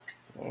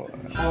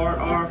Hard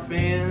R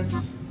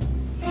fans,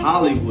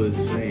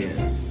 Hollywood's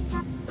fans,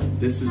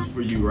 this is for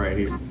you right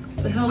here.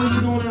 What the hell are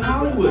you doing in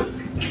Hollywood?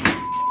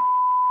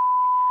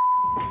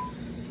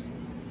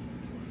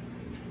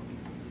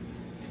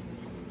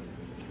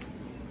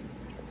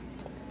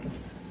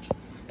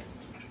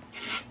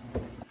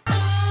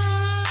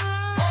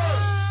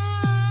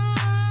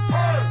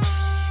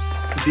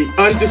 The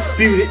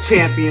undisputed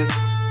champions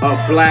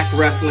of Black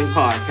Wrestling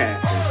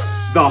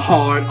Podcasting, the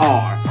Hard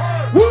R.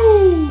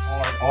 Woo!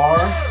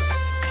 Hard R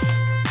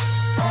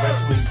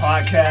Wrestling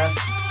Podcast.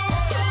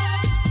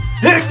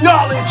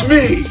 Acknowledge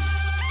me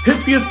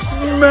if you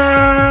smell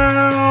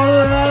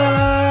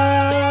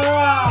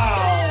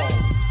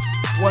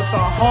What the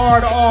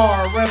Hard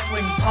R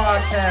Wrestling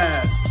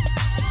Podcast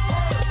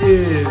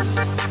is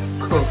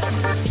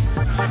cooking.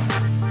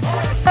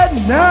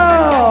 And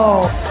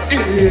now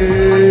it's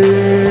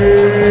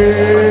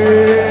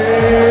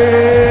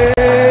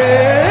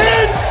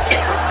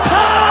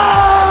time!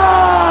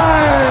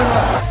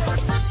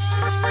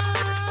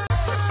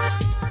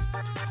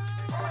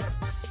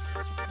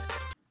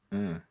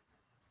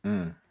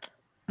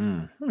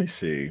 Let me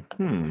see.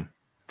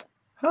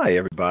 Hi,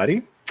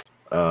 everybody.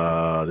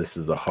 This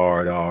is the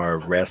Hard R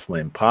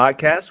Wrestling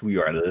Podcast. We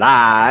are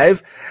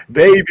live,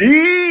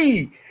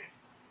 baby!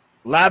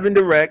 Live and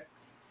direct.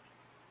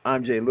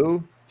 I'm J.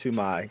 Lou. To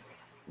my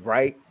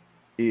right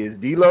is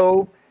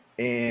D-Lo.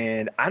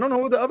 And I don't know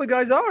where the other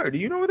guys are. Do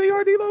you know where they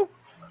are, D-Lo?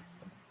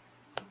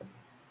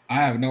 I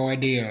have no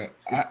idea.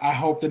 I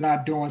hope they're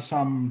not doing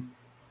some,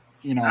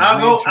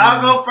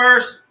 I'll go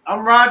first.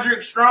 I'm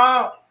Roderick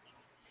Strong.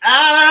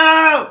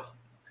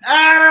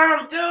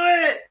 Adam, do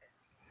it,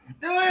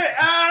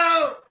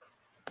 Adam.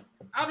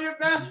 I'm your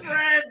best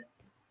friend.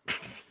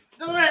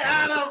 Do it,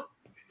 Adam.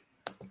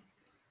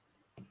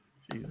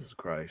 Jesus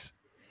Christ.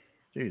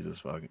 Jesus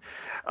fucking.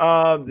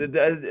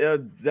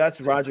 That's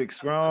Roderick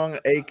Strong,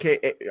 aka.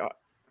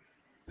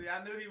 See,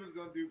 I knew he was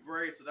gonna do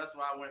Bray, so that's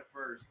why I went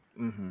first.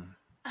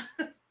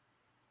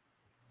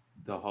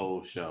 The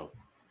whole show.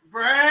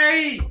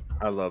 Bray.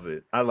 I love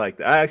it. I like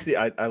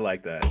that. I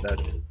like that.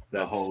 That's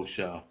The whole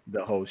show.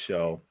 The whole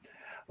show.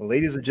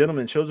 Ladies and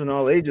gentlemen, children of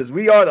all ages,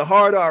 we are the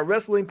Hard R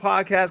Wrestling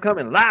Podcast,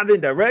 coming live and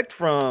direct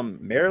from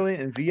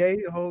Maryland and VA.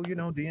 The whole,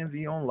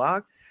 DMV on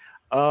lock.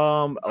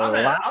 I'm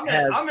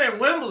in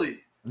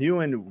Wembley. You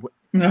in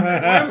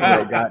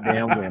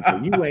goddamn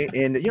Wembley. You ain't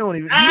in. You don't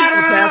even. You have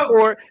a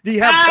passport. Do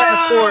you have a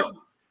passport?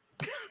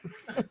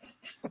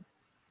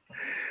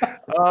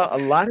 A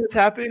lot has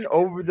happened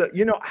over the.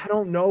 I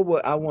don't know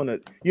what I want to.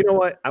 You know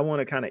what? I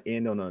want to kind of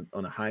end on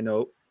a high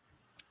note.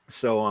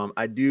 So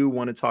I do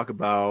want to talk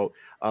about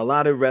a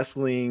lot of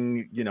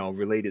wrestling,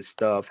 related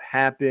stuff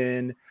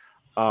happened.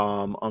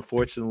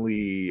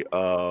 Unfortunately,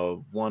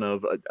 one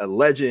of a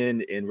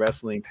legend in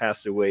wrestling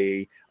passed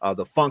away.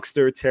 The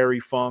Funkster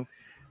Terri Funk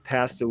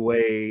passed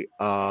away.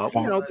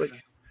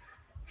 The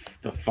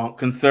Funk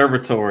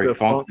Conservatory, there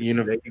Funk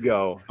you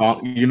go.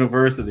 Funk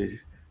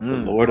University. The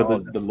Lord of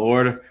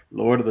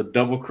the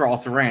Double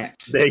Cross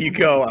Ranch. There you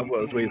go. I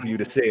was waiting for you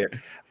to say it.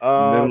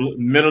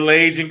 Middle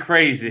age and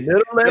crazy.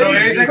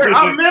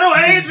 I'm middle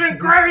aged and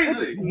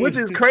crazy. Which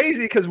is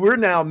crazy because we're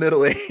now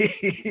middle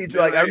age.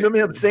 Like I remember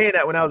him saying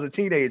that when I was a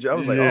teenager. I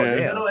was like, oh yeah.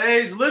 Middle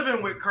age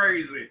living with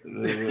crazy.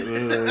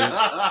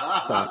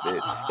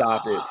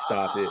 Stop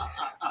it.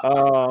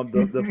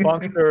 The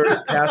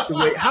Funkster passed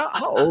away.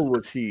 How old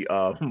was he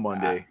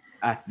Monday?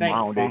 I think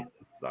Funk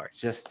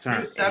just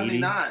turned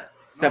 79.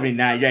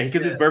 79, yeah,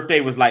 because his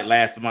birthday was like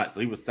last month, so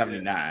he was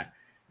 79.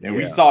 And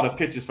we saw the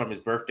pictures from his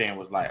birthday and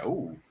was like,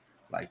 oh,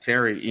 like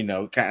Terry, I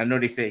know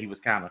they said he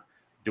was kind of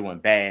doing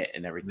bad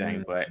and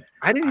everything, but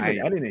I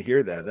didn't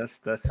hear that.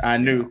 That's I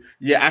knew.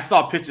 Yeah, I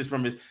saw pictures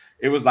from his.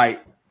 It was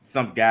like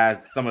some of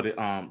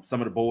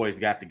the boys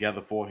got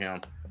together for him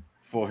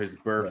for his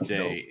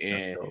birthday,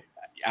 and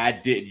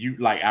I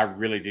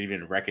really didn't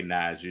even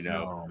recognize,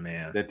 oh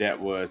man, that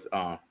was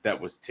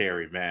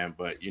Terry, man.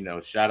 But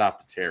shout out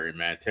to Terry,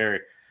 man.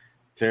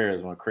 Terry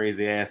is one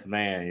crazy ass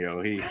man,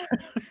 he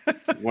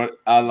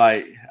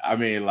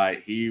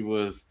he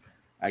was,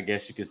 I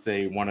guess you could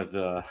say, one of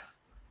the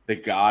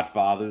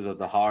godfathers of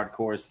the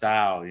hardcore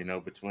style,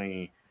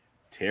 between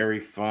Terry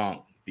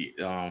Funk,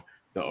 the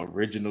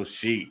original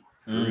Sheik,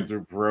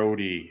 Bruiser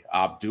Brody,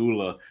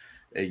 Abdullah,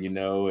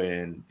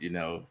 and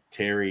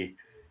Terry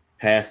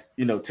passed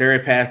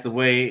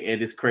away,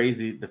 and it's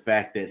crazy the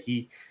fact that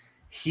he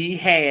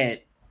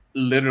had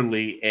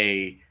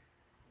literally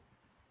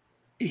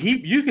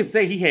you could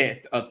say he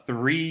had a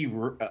three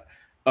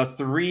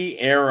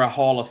era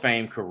Hall of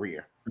Fame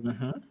career,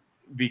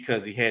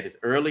 because he had his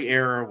early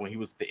era when he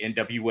was the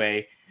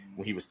NWA,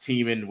 when he was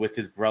teaming with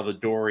his brother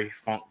Dory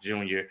Funk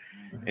Jr.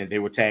 And they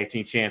were tag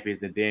team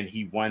champions, and then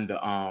he won the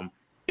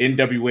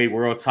NWA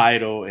world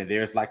title. And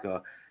there's like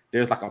a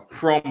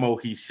promo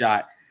he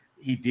shot.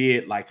 He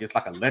did it's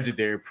like a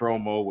legendary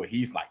promo where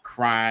he's like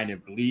crying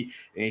and bleed,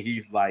 and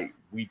he's like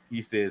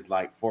he says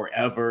like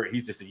forever.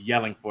 He's just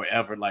yelling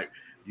forever, like,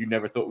 you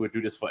never thought we'd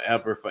do this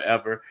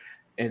forever.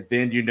 And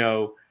then,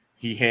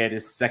 he had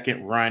his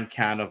second run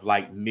kind of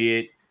like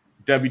mid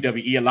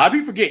WWE. A lot of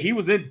people forget he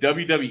was in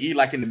WWE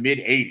like in the mid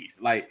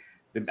 80s. Like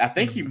I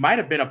think he might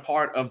have been a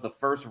part of the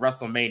first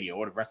WrestleMania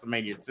or the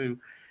WrestleMania 2,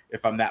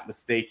 if I'm not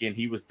mistaken.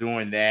 He was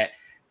doing that,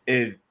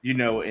 and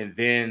and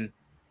then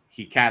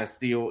he kind of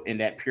still in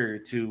that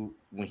period too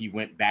when he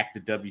went back to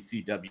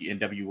WCW,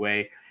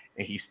 NWA,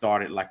 and he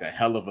started like a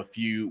hell of a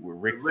feud with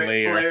Ric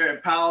Flair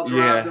and pile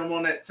drived him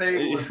on that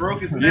table and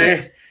broke his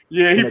neck.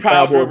 Yeah, he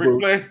pile drove Ric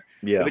Flair.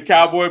 Yeah, the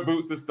cowboy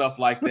boots and stuff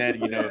like that.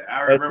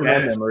 I remember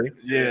that memory.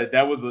 Yeah,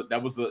 that was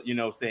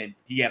a saying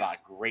he had a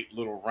great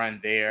little run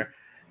there,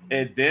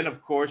 and then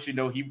of course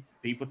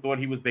people thought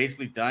he was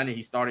basically done, and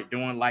he started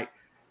doing like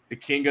the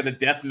King of the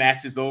Death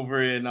matches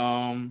over in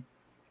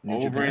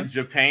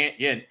Japan,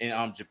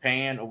 in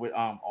Japan over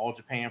All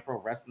Japan Pro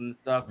Wrestling and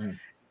stuff,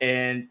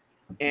 and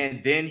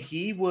then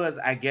he was,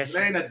 I guess,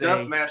 it ain't a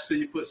death match till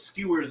you put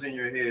skewers in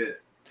your head.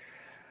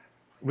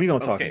 We're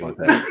gonna talk about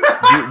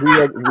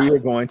that. we are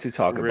going to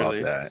talk about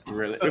that.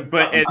 Really,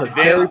 but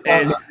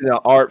then an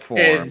art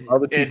form.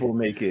 Other people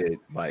make it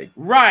like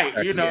right,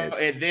 and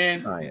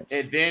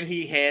then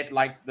he had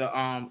like the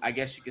I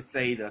guess you could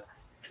say the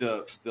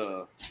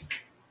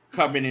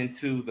coming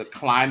into the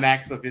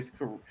climax of his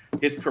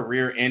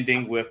career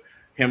ending with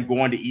him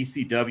going to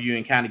ECW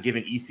and kind of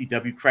giving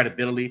ECW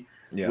credibility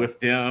with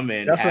them,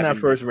 and that's when I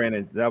first ran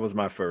it. That was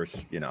my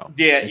first, him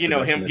giving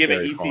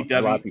ECW,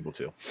 a lot of people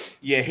too.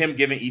 Yeah, him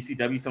giving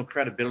ECW some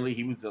credibility.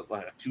 He was a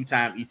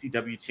 2-time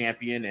ECW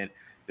champion, and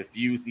the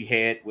feuds he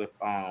had with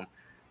I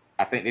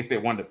think they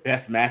said one of the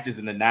best matches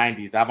in the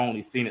 90s. I've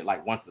only seen it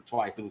like once or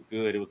twice. It was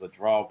good. It was a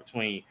draw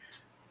between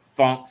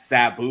Funk,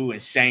 Sabu,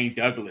 and Shane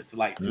Douglas,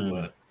 like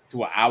to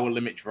an hour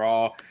limit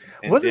draw.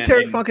 And wasn't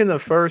Terry Funk in the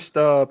first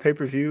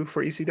pay-per-view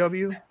for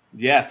ECW?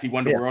 Yes, he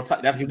won the world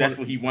title. That's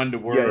when he won the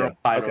world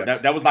title. Okay.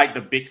 That was like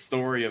the big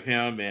story of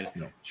him and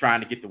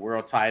trying to get the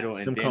world title,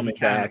 and him then coming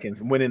back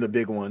and winning the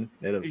big one.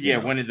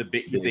 Winning the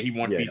big. He said he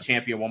wanted to be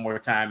champion one more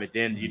time, and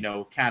then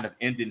kind of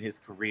ending his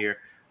career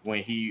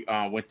when he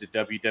went to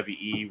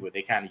WWE, where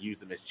they kind of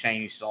used him as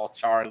Chainsaw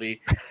Charlie,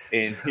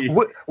 and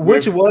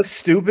which was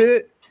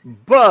stupid,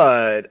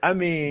 but I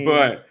mean,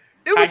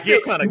 it was still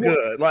kind of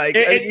good. Like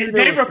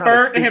they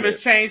referred to him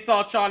as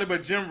Chainsaw Charlie,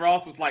 but Jim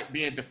Ross was like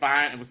being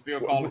defiant and was still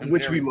calling him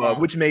which Terry we Funk, love,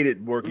 which made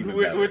it work even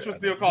better. Which was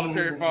still calling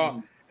Terry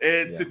Funk.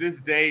 And to this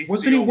day,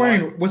 wasn't he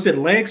wearing? Was it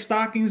leg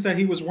stockings that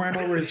he was wearing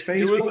over his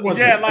face? It was, what was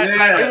it? It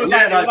was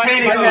like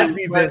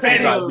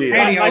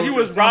he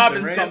was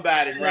robbing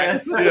somebody,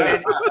 right?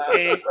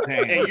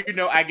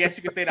 And I guess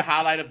you could say the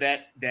highlight of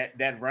that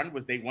run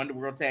was they won the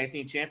World Tag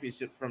Team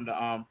Championship from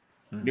the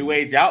New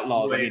Age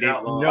Outlaws.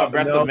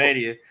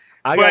 WrestleMania.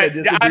 I gotta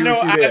disagree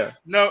with you there.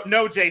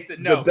 No,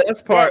 Jason. No. The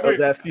best part of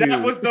that feud.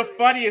 That was the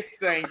funniest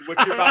thing.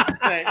 What you're about to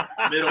say.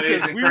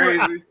 Middle-aged and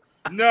crazy.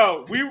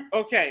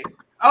 Okay.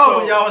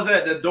 Oh, y'all was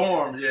at the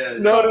dorm, yeah.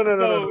 No.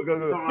 So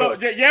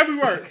we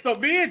were. So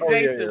me and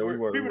Jason,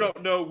 people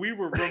don't know, we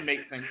were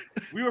roommates and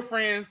we were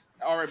friends,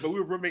 all right, but we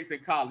were roommates in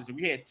college, and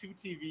we had 2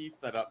 TVs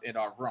set up in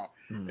our room.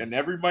 And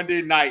every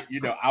Monday night,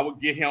 I would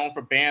get home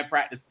for band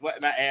practice,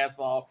 sweating my ass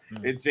off,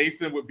 and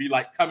Jason would be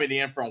like coming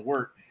in from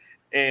work.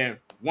 And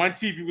one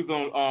TV was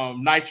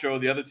on Nitro,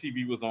 the other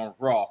TV was on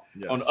Raw.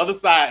 Yes. On the other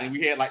side, and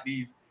we had like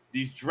these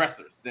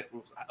dressers that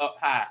was up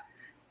high.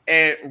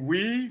 And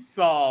we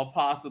saw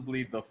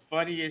possibly the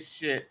funniest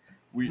shit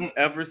we've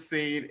ever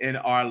seen in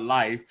our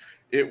life.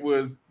 It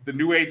was the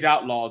New Age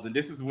Outlaws, and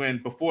this is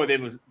before they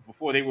were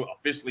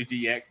officially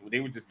DX, when they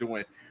were just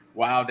doing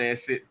wild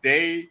ass shit.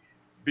 They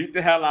beat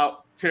the hell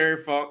out Terry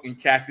Funk and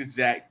Cactus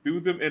Jack,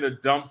 threw them in a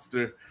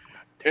dumpster,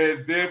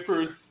 and then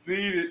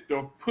proceeded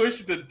to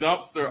push the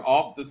dumpster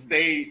off the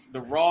stage,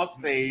 the Raw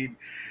stage,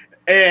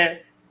 and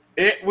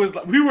it was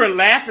like we were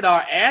laughing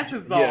our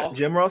asses off.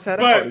 Jim Ross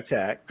had a heart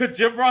attack. Because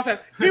Jim Ross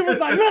he was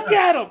like, "Look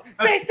at him!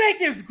 They think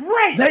it's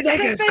great. They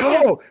think it's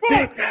cool.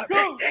 Big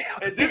deal.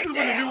 And this is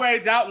when the New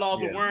Age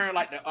Outlaws were wearing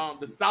like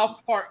the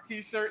South Park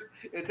T-shirts,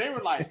 and they were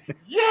like,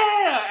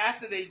 "Yeah!"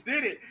 After they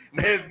did it,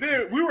 and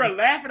then we were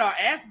laughing our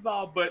asses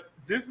off. But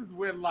this is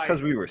when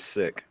because we were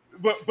sick.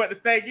 But the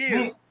thing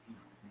is.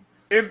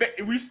 And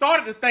we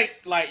started to think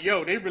like,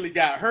 yo, they really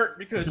got hurt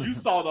because you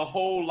saw the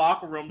whole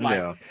locker room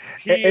like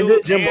heels and then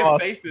Jim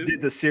Ross faces.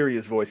 Did the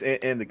serious voice,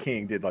 and the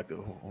King did like the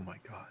oh my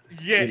god,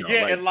 and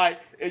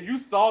you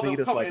saw them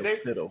come, like and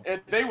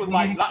they was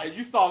like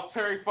you saw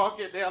Terry Funk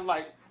in there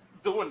like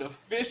doing the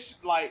fish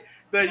like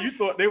that. You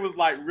thought they was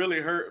like really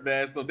hurt,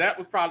 man. So that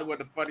was probably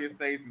one of the funniest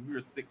things is we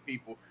were sick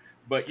people.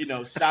 But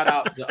shout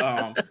out to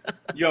but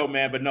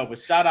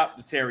shout out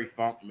to Terry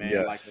Funk, man.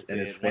 Yes, like I said,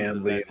 and his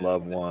family,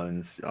 loved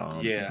ones.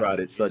 He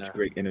provided such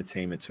great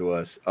entertainment to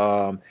us.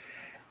 And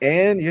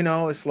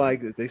it's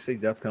like they say,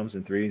 death comes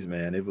in threes,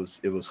 man. It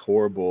was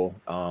horrible.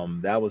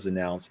 That was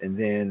announced, and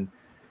then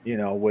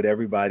what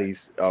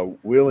everybody's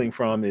willing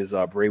from is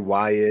Bray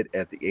Wyatt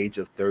at the age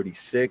of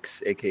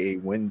 36, aka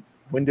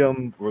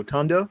Wyndham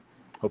Rotunda.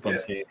 Hope I'm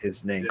saying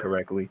his name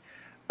correctly.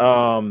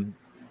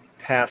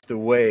 Passed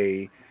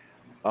away.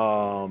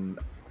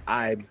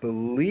 I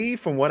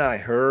believe from what I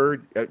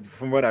heard,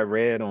 from what I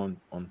read on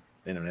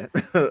internet,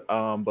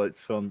 but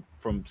from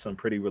some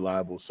pretty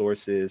reliable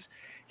sources,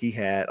 he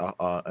had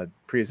a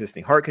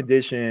pre-existing heart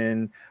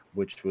condition,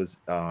 which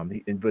was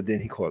but then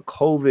he caught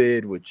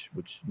COVID, which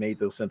made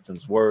those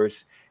symptoms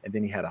worse, and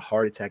then he had a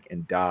heart attack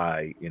and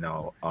died.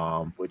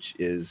 Which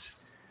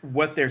is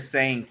what they're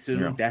saying too.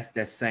 Yeah. That's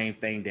that same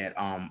thing that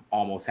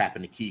almost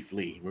happened to Keith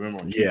Lee. Remember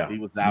when Yeah. Keith Lee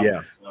was out?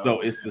 Yeah.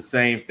 So it's the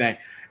same thing.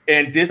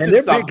 And this And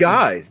is they're big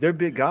guys. They're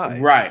big guys,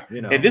 right?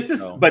 You know, and this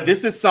is, so. but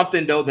this is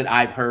something though that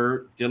I've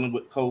heard dealing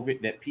with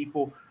COVID, that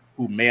people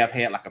who may have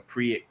had like a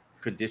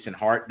pre-conditioned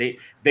heart,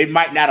 they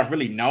might not have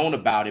really known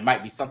about it. It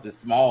might be something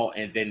small,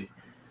 and then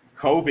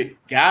COVID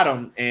got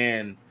them,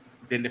 and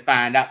then to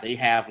find out they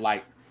have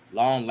like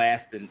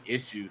long-lasting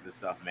issues and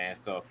stuff, man.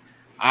 So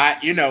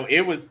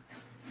it was.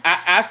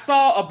 I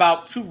saw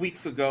about 2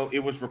 weeks ago,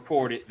 it was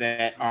reported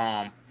that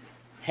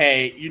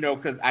hey,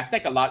 because I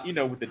think a lot,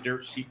 with the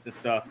dirt sheets and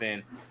stuff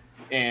and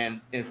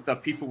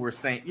stuff, people were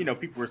saying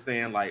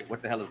like,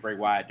 what the hell is Bray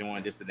Wyatt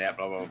doing, this and that,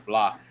 blah blah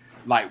blah.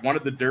 Like one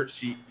of the dirt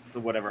sheets or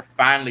whatever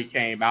finally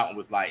came out and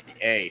was like,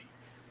 hey,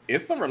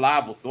 it's some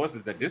reliable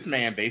sources that this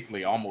man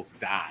basically almost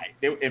died.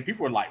 And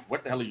people were like,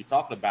 what the hell are you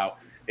talking about?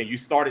 And you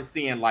started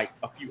seeing like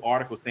a few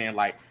articles saying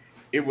like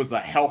it was a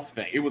health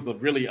thing. It was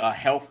really a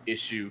health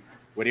issue,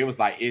 where it was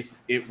like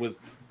it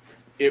was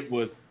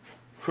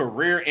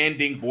career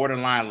ending,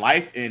 borderline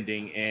life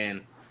ending,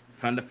 and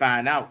come to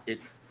find out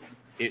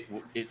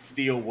it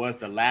still was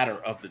the latter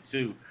of the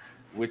two,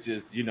 which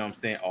is, what I'm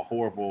saying, a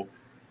horrible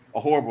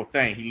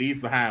thing. He leaves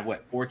behind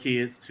 4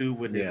 kids, 2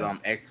 with his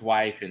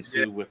ex-wife and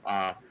 2 with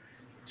JoJo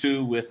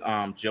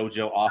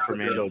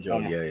Offerman.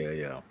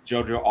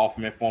 JoJo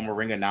Offerman, former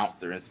ring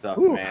announcer and stuff.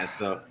 Ooh. Man.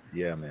 So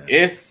yeah, man.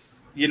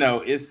 It's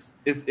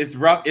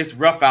rough. It's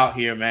rough out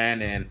here,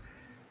 man, and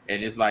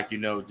it's like,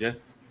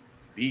 just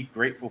be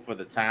grateful for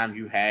the time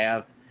you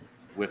have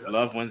with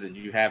loved ones and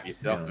you have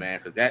yourself, man.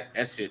 Because that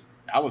shit,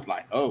 I was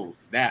like, oh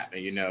snap,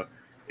 and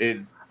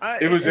it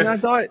was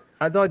just.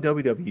 I thought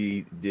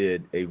WWE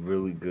did a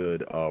really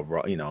good, a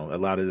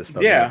lot of this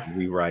stuff. Yeah.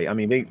 Rewrite. I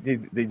mean, they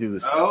do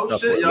this. Oh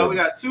stuff shit, y'all! We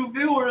got 2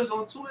 viewers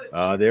on Twitch.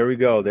 There we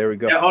go.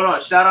 Yeah, hold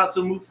on. Shout out to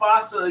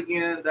Mufasa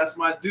again. That's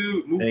my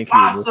dude. Mufasa. Thank you,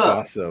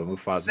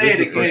 Mufasa. Say this it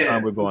is the first again.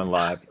 time we're going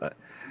live.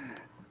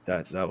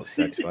 That was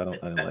sexual. I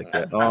didn't like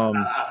that.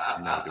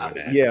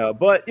 Yeah,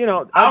 but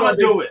I'm gonna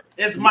do it.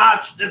 It's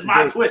my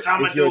Twitch.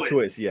 I'm gonna do it. It's your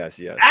Twitch. Yes.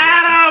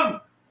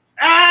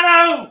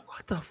 Adam.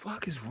 What the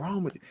fuck is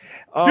wrong with you?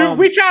 Dude,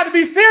 we trying to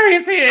be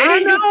serious here. I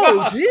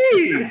know.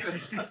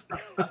 Jeez.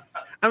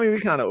 I mean,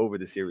 we kind of over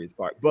the serious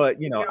part, but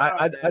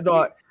I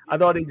thought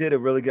they did a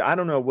really good. I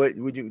don't know, what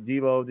would you,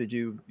 D-Lo? Did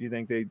you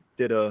think they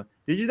did a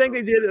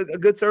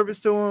good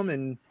service to him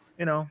and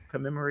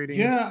commemorating?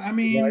 Yeah, I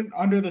mean,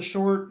 under the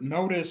short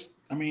notice,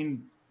 I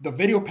mean, the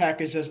video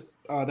packages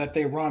that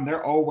they run,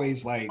 they're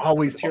always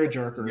tear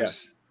jerkers.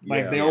 Yes.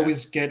 Like they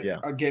always get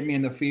me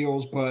in the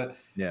feels, but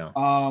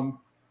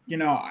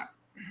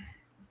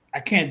I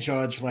can't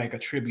judge like a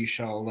tribute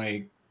show.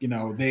 Like,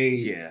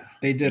 they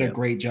did a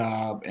great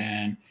job,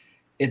 and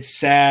it's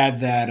sad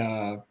that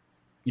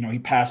he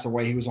passed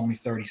away. He was only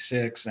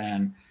 36,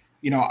 and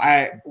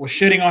I was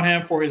shitting on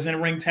him for his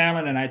in-ring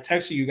talent, and I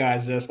texted you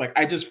guys this. Like,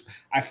 I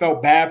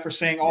felt bad for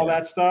saying all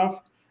that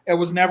stuff. It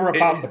was never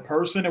about the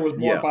person. It was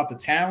more about the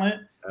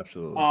talent.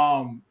 Absolutely.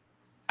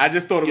 I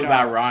just thought it was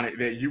ironic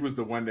that you was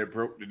the one that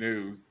broke the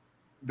news.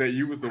 That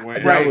you was the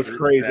one. That was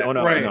crazy on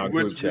our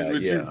group chat.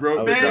 You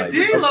broke. Man,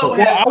 D-Lo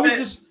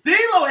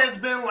has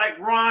been like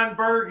Ron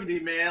Burgundy,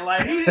 man.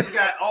 Like, he has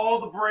got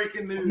all the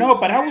breaking news. No,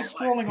 but I was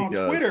scrolling on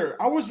Twitter.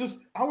 I was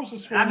just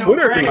scrolling.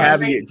 Twitter can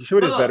have it.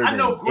 Twitter's better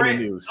than any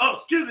news. Oh,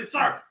 excuse me,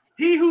 sorry.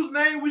 He whose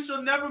name we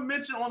shall never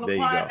mention on the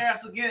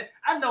podcast again.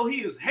 I know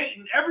he is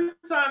hating every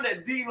time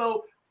that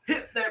D-Lo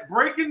hits that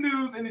breaking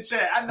news in the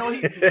chat. I know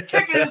he's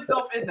kicking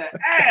himself in the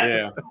ass.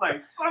 Yeah.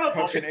 Like, son of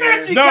a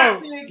bitch, he got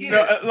me again.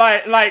 No,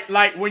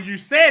 like when you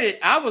said it,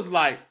 I was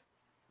like,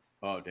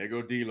 oh, there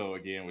go D-Lo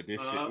again with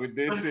this shit. With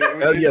this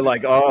shit.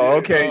 Like, oh,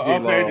 okay,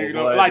 D-Lo. Okay,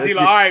 D-Lo. Like,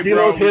 D-Lo, all right, bro.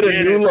 D-Lo's hit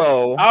a new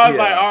low. I was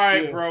like, all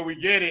right, bro, we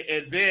get it.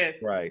 And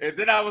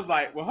then I was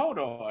like, well, hold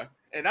on.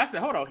 And I said,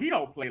 hold on, he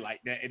don't play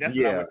like that. And that's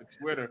when I went to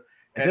Twitter.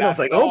 And then I was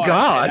like, oh,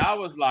 God. And I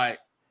was like,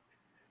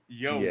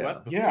 yo,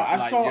 what the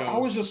fuck? I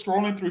was just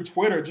scrolling through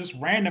Twitter just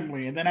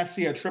randomly, and then I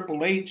see a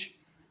Triple H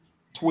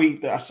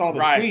tweet that I saw the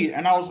tweet,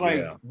 and I was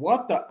like,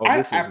 what the?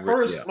 At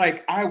first,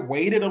 I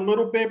waited a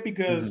little bit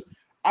because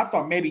I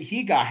thought maybe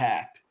he got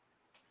hacked,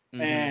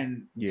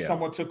 and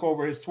someone took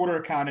over his Twitter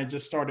account and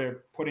just started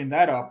putting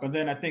that up. And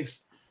then I think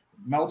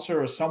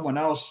Meltzer or someone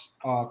else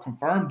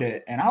confirmed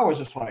it, and I was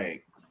just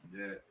like,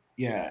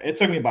 it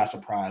took me by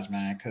surprise,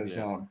 man, because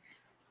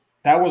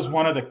that was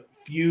one of the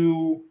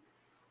few.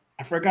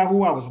 I forgot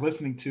who I was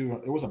listening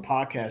to. It was a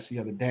podcast the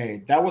other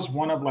day. That was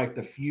one of like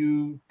the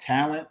few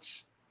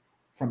talents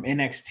from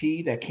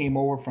NXT that came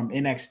over from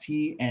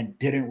NXT and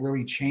didn't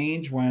really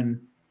change when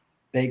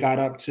they got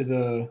up to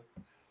the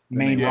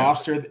main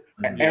roster.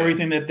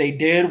 Everything that they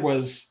did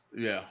was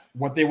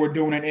what they were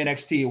doing in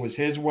NXT. It was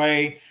his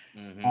way.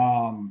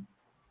 And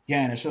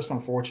it's just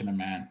unfortunate,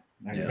 man.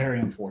 Very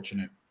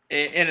unfortunate.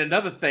 And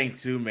another thing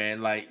too,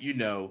 man, like, you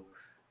know,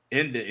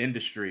 in the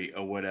industry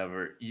or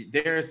whatever,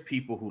 there's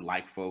people who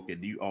like folk,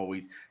 and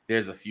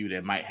there's a few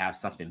that might have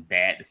something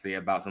bad to say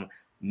about them.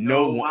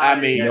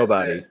 Nobody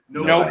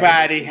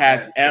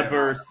has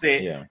ever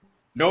said.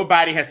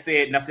 Nobody has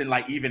said nothing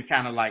like, even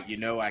kind of like, you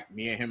know, like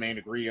me and him ain't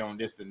agree on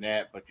this and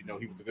that, but you know,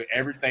 he was good.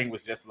 Everything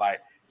was just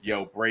like,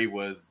 yo, Bray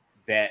was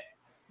that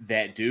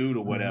dude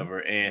or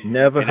whatever. And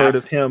never heard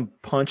of him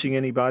punching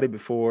anybody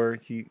before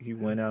he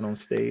went out on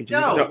stage.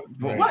 Yo,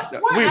 we're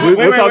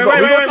gonna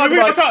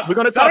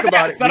talk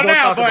about it.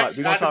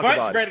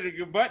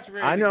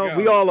 I know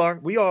we all are.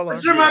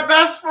 But you're my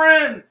best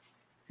friend.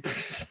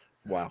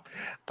 Wow.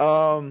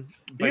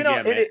 You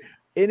know,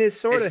 it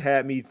sort of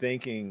had me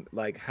thinking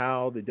like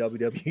how the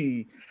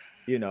WWE,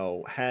 you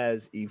know,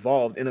 has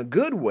evolved in a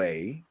good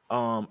way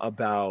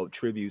about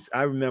tributes.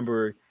 I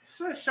remember.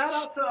 So shout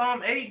out to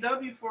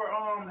AEW for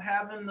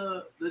having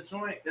the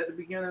joint at the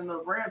beginning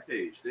of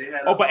Rampage. They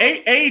had but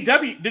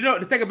AEW, you know,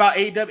 the thing about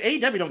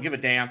AEW don't give a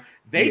damn.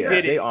 They did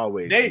it. They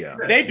always they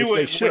do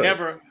it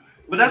whenever.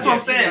 But that's what I'm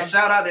saying. You know?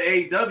 Shout out to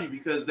AEW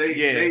because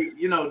they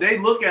you know, they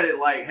look at it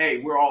like,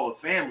 hey, we're all a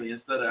family,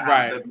 instead of how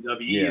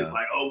WWE is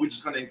like, oh, we're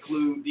just gonna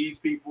include these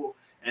people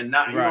and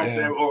not, you know what I'm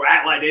saying, or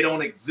act like they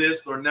don't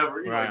exist or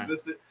never, you know,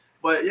 existed.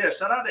 But yeah,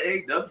 shout out to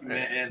AEW,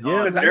 man. And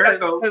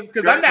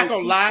because I'm not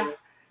gonna lie.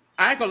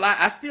 I ain't gonna lie,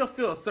 I still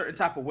feel a certain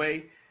type of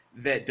way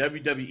that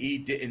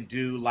WWE didn't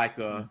do like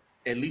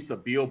at least a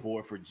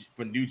billboard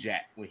for New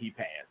Jack when he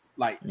passed.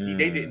 Like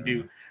they didn't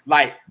do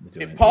like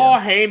if Paul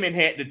Heyman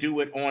had to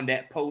do it on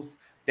that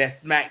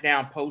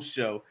SmackDown post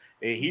show,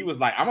 and he was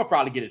like, I'm gonna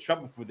probably get in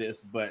trouble for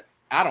this, but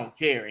I don't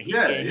care. And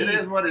it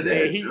is what it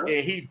is.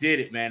 He did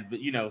it, man. But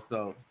you know,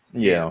 so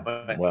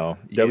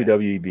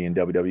WWE being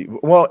WWE.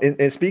 Well,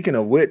 and speaking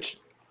of which,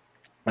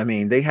 I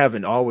mean, they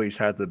haven't always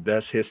had the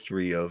best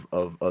history of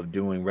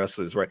doing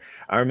wrestlers, right?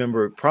 I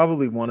remember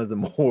probably one of the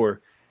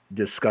more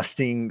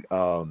disgusting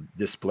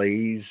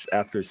displays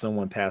after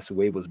someone passed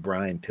away was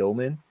Brian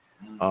Pillman.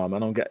 I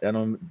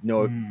don't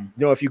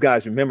know if you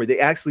guys remember. They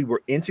actually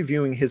were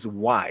interviewing his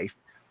wife,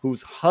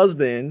 whose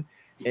husband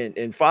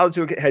and father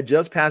to her had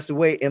just passed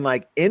away, and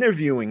like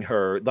interviewing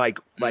her, like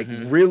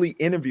really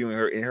interviewing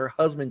her, and her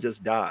husband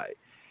just died.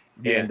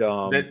 And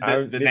I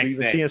remember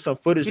even seeing some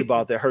footage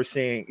about that, her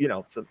saying,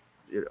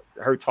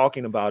 her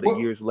talking about it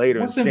years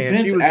later. Wasn't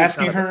Vince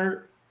asking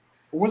her?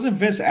 Wasn't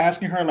Vince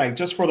asking her, like,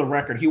 just for the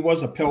record, he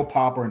was a pill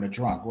popper and a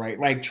drunk, right?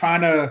 Like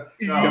trying to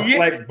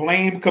like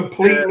blame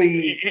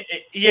completely.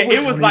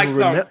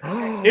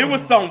 It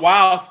was some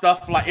wild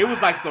stuff. Like it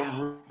was like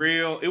some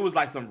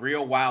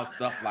real wild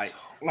stuff. Like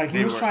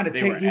he was trying to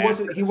take. He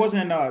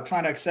wasn't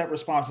trying to accept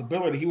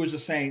responsibility. He was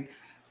just saying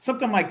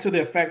something like to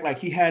the effect like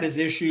he had his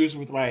issues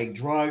with like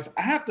drugs.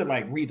 I have to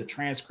like read the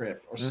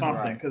transcript or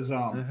something because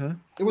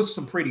it was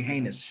some pretty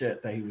heinous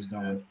shit that he was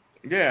doing.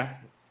 Yeah,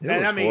 and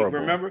I mean, horrible.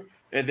 Remember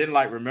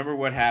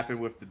what happened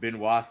with the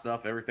Benoit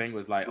stuff? Everything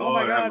was like, oh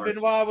my God,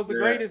 Benoit was the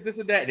greatest, this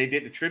and that. They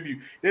did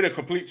a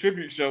complete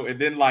tribute show, and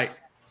then like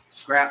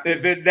scrap.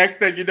 And then next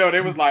thing you know,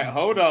 they was like,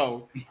 hold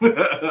on,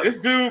 this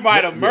dude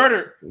might have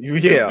murdered.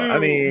 Yeah, I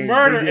mean,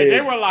 murdered, and they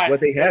were like, what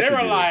they had they to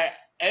were do. like,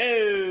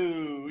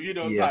 oh,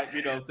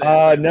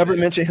 type, never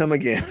mention him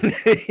again.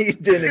 He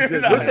didn't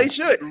exist, which they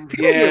should.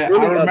 People I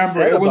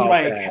remember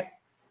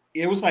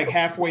it was like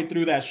halfway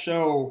through that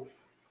show.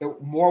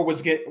 More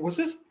was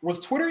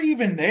Twitter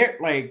even there?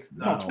 Like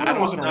no, Twitter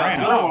wasn't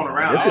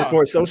around. This is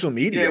for social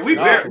media. Yeah, we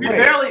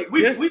barely.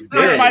 This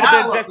might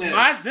have been just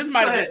this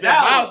might have just been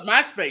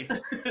MySpace.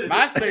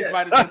 MySpace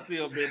might have just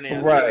still been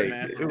there. Right.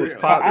 Man, it was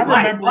popular.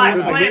 I remember it was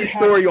a big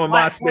story on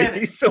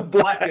MySpace. So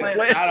Black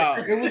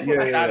It was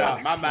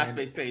my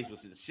MySpace page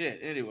was the shit.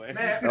 Anyway.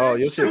 Oh,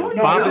 your shit was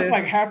it was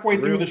like halfway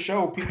through the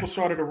show, people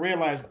started to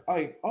realize,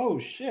 like, oh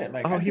shit,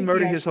 like he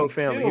murdered his whole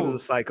family. He was a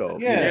psycho.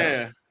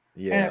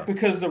 Yeah, and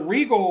because the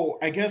Regal,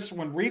 I guess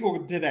when Regal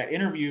did that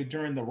interview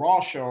during the Raw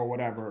show or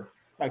whatever,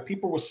 like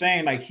people were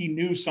saying like he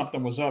knew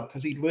something was up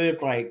because he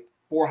lived like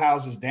 4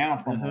 houses down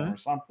from her or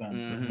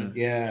something.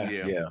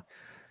 Yeah.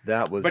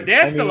 That was. But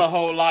there's still a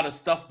whole lot of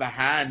stuff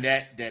behind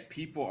that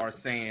people are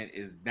saying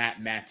is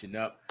not matching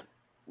up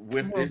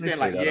with. They're saying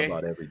like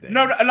about everything.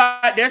 No,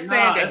 they're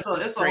saying that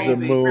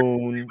the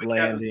moon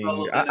landing.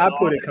 I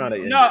put it kind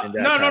of no,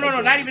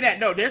 not even that.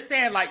 No, they're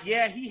saying like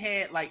he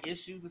had like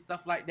issues and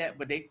stuff like that,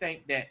 but they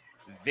think that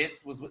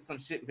Vince was with some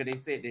shit because they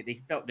said that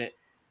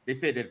they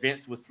said that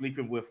Vince was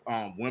sleeping with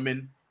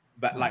women,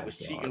 but like was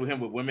cheating with him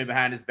with women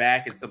behind his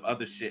back and some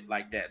other shit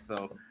like that.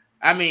 So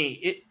I mean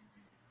it.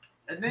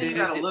 And then you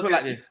gotta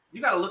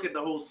look at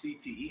the whole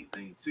CTE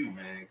thing too,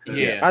 man.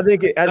 I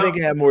think it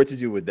had more to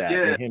do with that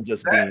than him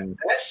just being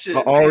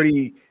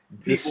already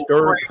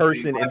disturbed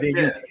person, and then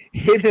you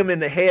hit him in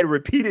the head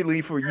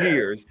repeatedly for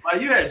years. Like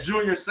you had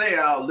Junior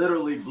Seau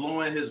literally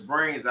blowing his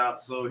brains out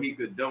so he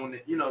could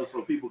donate,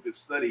 so people could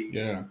study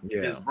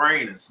his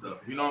brain and stuff.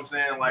 You know what I'm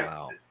saying? Like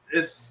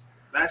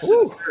that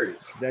shit's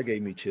serious. That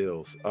gave me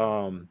chills.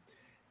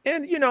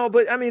 And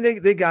but I mean,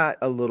 they got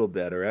a little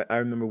better. I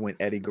remember when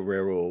Eddie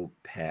Guerrero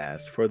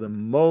passed. For the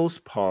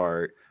most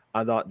part,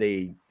 I thought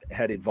they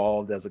had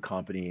evolved as a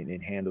company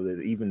and handled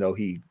it, even though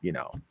he,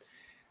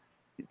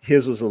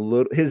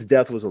 his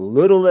death was a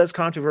little less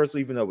controversial,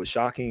 even though it was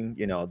shocking.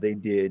 They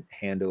did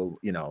handle,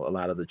 a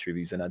lot of the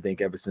tributes, and I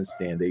think ever since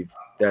then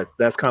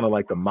that's kind of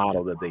like the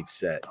model that they've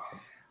set.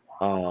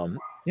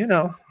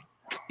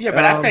 Yeah,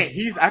 but I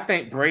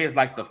think Bray is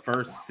like the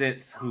first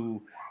since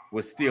who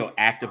was still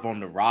active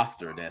on the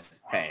roster that's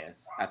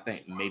passed. I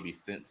think maybe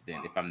since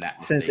then, if I'm not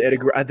mistaken. Since Eddie,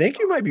 I think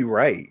you might be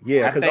right.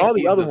 Yeah, because all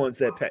the other ones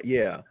that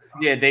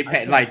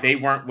they like they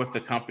weren't with the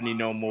company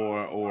no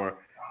more, or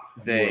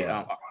they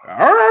God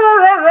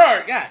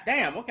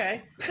damn,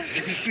 okay.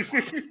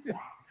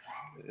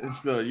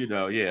 So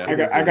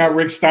I got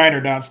Rick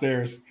Steiner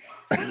downstairs.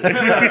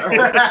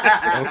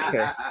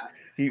 Okay.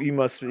 He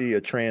must be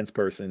a trans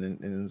person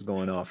and is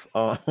going off.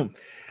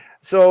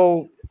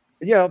 So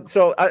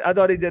I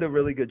thought he did a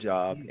really good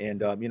job,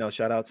 and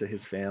shout out to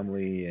his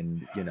family,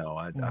 and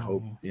I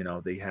hope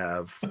they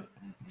have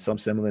some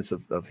semblance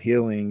of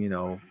healing.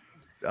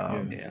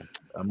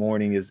 A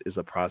mourning is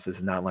a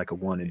process, not like a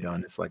one and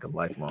done. It's like a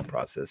lifelong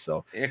process.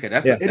 So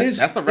that's a crazy.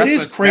 That's a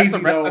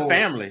wrestling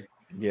family.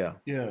 Yeah,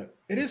 it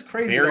is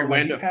crazy.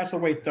 Like he passed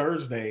away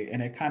Thursday,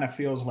 and it kind of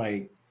feels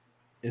like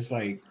it's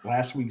like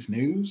last week's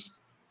news.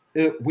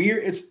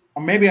 Weird. It's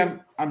maybe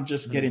I'm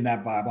just getting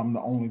that vibe. I'm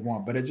the only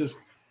one, but it just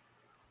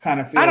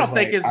kind of feels. I don't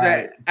think it's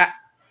that.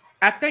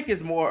 I think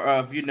it's more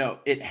of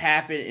it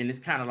happened, and it's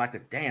kind of like a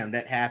damn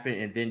that happened,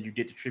 and then you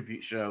did the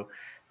tribute show,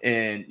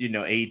 and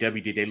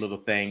AEW did their little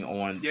thing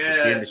on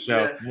the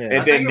show,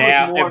 and then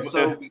now it was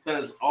more so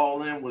because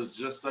All In was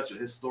just such a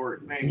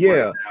historic thing.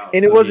 Yeah,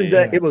 and it wasn't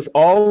that. It was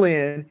All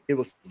In. It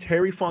was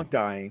Terry Funk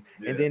dying,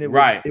 and then it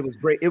was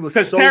Bray. It was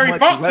because Terry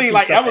Funk seemed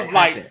like that was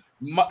like.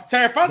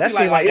 Terry Funk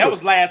like that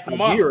was last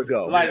month, a year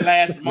ago, like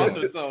last month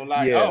or so.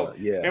 Like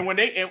yeah. And when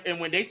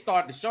they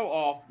started the show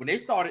off,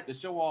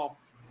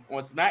 on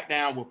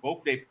SmackDown with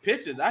both their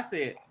pictures, I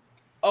said,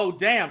 "Oh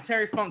damn,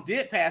 Terry Funk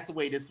did pass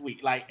away this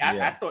week." Like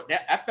I thought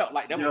that I felt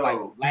like that was like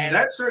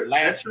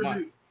last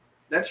month.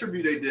 That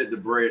tribute they did to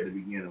Bray at the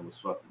beginning was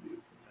fucking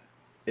beautiful, man.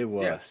 It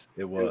was.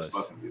 It was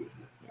fucking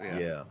beautiful.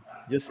 Yeah.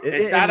 Just and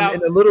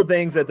the little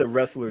things that the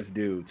wrestlers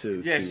do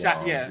too.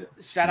 Shout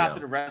out to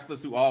the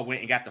wrestlers who all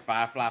went and got the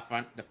Firefly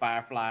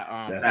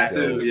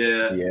tattoo,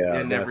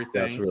 and everything.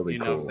 That's really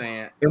cool. What I'm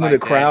saying? And when the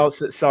crowd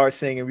starts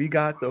singing, we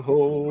got the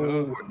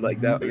whole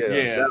like that.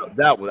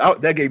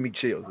 That gave me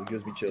chills. It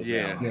gives me chills.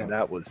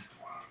 That was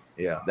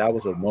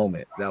a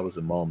moment.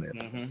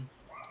 Mm-hmm.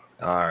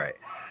 All right.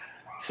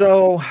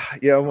 So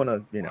I want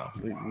to,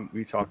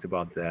 we talked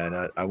about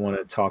that. I want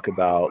to talk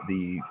about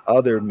the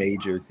other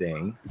major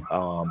thing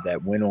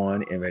that went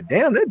on. And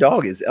damn, that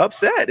dog is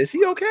upset. Is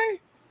he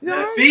okay?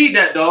 Right? Feed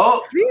that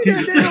dog. Feed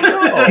that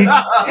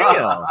damn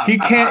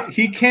dog.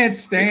 He can't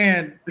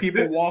stand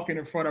people walking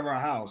in front of our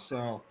house.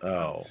 So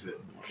don't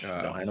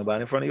have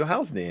nobody in front of your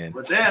house then.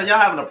 But damn, y'all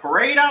having a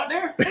parade out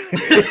there?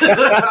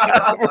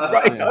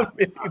 Right.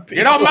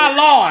 Get on my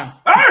lawn.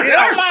 Get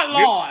on my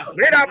lawn.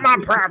 Get off my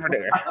property.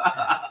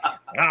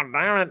 God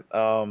damn it.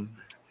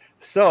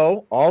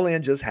 So All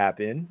In just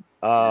happened.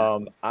 A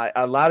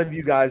lot of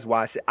you guys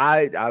watched it.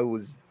 I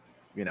was,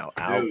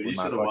 out with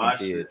my fucking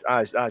kids.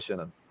 I shouldn't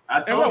have.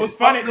 And what was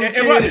funny, time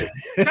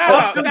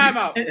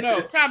out.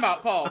 No, time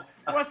out, Paul.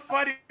 What's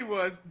funny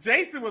was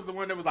Jason was the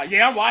one that was like,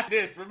 "Yeah, I'm watching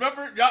this."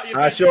 Remember?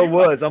 I sure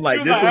was. I'm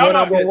like, "This is the one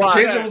I'm gonna watch."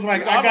 Jason was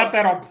like, "I got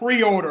that on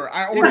pre-order.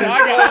 I ordered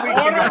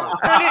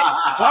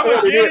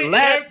it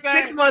last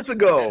 6 months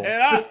ago,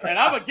 and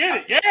I'm gonna get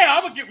it. Yeah,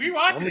 I'm gonna get. We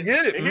watch it. I'm gonna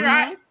get it. And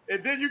here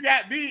and then you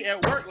got me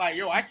at work like,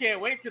 "Yo, I can't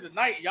wait till the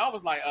night." Y'all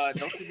was like,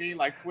 "Don't you mean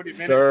like 20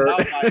 minutes?" Sir. And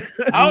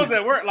I was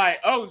at work like,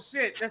 "Oh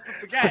shit, that's what I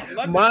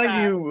forgot."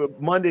 Mind you,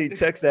 Monday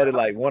text that at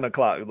like 1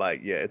 o'clock.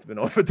 Like, yeah, it's been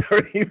on for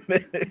 30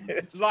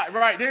 minutes. Like,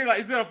 right, they're like,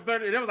 it's been on for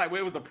 30. It was like,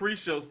 it was the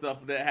pre-show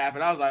stuff that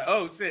happened. I was like,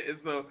 "Oh shit!" And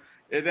so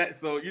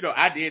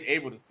I did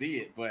able to see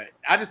it, but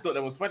I just thought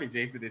that was funny,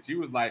 Jason, that you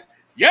was like,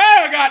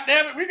 "Yeah,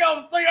 goddamn it, we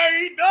gonna see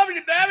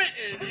AEW, damn it,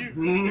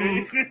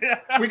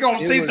 and we gonna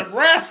see some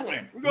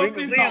wrestling. We gonna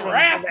see some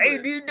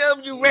wrestling,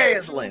 AEW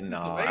wrestling."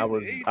 No,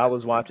 I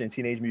was watching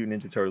Teenage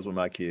Mutant Ninja Turtles with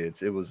my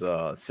kids. It was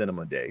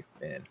cinema day,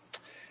 and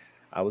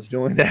I was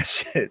doing that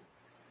shit.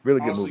 Really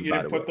good movie. You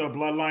didn't put the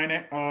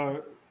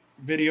Bloodline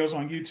videos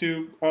on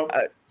YouTube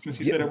since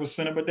you said it was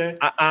Cinema Day?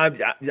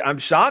 I'm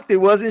shocked it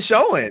wasn't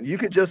showing. You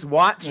could just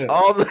watch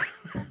all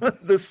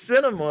the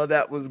cinema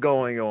that was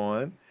going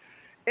on.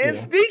 And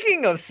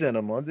speaking of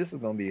cinema, this is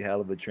going to be a hell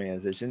of a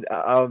transition.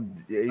 God,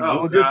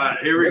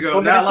 here we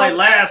go. Not like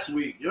last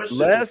week. Your shit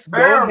was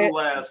terrible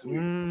last week.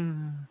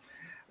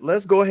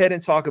 Let's go ahead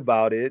and talk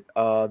about it.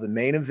 The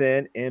main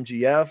event,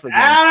 MGF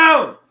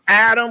against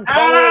Adam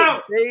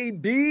Cole,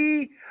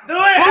 baby. Do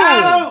it,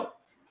 Adam.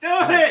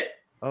 Do it.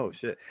 Oh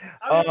shit!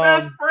 I'm your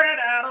best friend,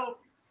 Adam.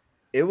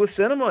 It was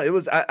cinema. It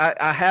was.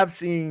 I have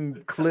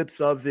seen clips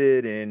of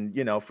it, and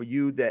for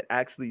you that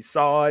actually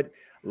saw it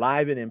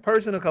live and in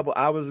person a couple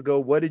hours ago,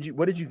 what did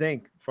you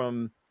think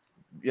from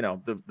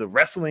the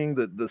wrestling,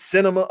 the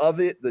cinema of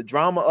it, the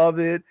drama of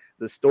it,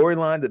 the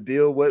storyline, the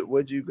build.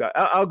 What you got?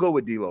 I'll go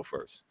with D'Lo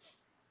first.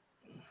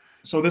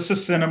 So this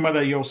is cinema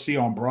that you'll see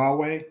on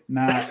Broadway,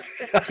 not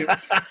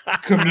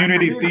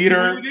community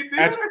theater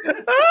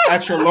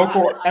at your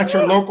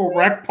local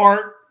rec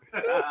park.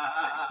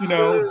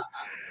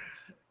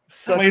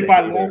 Played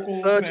by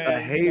locals, such a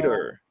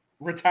hater.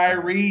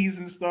 Retirees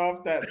and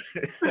stuff that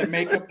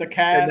make up the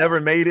cast. They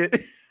never made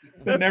it.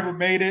 They never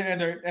made it,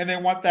 and they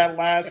want that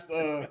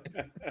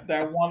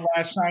that one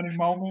last shining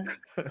moment.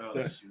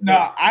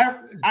 No,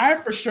 I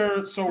for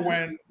sure. So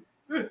when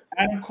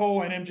Adam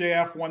Cole and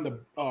MJF won the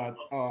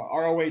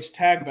ROH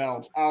tag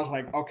belts, I was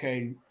like,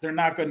 okay, they're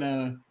not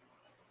gonna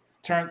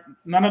turn.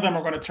 None of them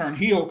are gonna turn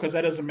heel because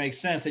that doesn't make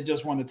sense. They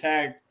just won the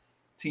tag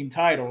team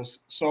titles.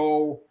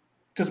 So,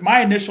 because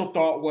my initial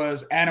thought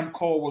was Adam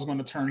Cole was going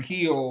to turn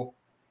heel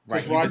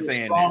because Roger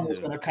Strong was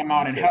going to come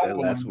out and help him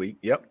last week.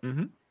 Yep.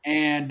 Mm-hmm.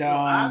 And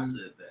I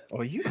said that.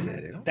 Oh, you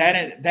said it.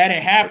 That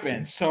didn't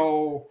happen.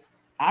 So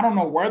I don't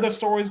know where the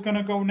story's going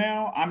to go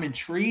now. I'm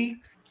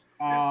intrigued.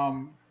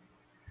 We'll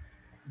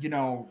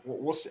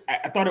see.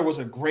 I thought it was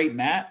a great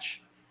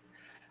match.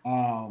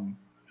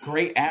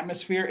 Great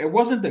atmosphere. It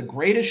wasn't the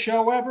greatest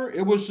show ever.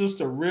 It was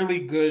just a really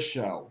good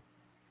show,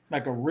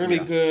 like a really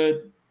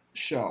good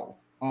show.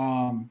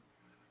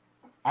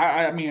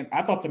 I mean,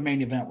 I thought the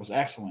main event was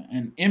excellent,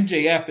 and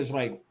MJF is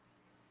like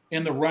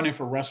in the running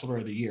for Wrestler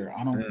of the Year.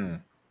 I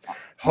don't.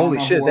 Holy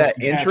shit!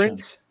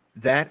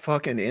 That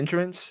fucking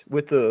entrance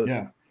with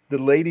the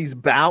ladies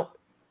bout.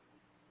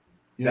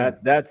 Yeah.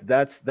 That's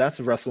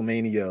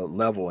WrestleMania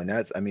level, and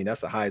that's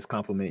the highest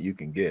compliment you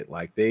can get.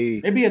 Like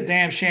it'd be a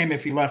damn shame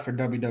if he left for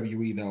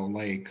WWE though.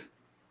 Like,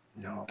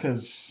 no,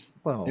 because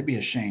it'd be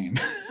a shame.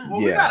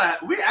 Well,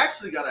 we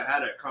actually gotta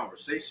have that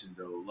conversation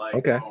though. Like,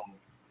 okay,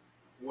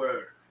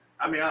 where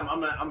I'm not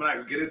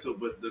gonna get into it,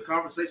 but the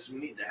conversation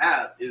we need to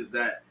have is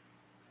that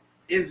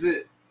is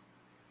it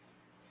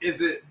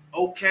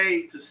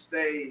okay to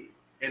stay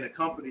in a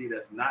company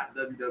that's not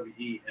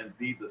WWE and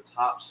be the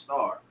top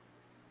star,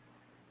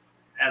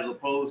 as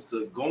opposed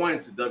to going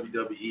to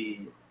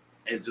WWE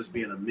and just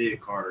being a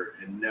mid-carder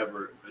and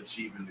never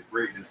achieving the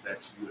greatness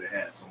that you would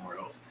have had somewhere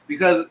else?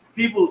 Because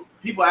people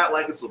act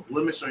like it's a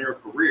blemish on your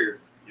career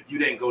if you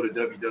didn't go to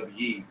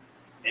WWE.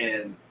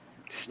 And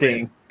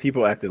Sting,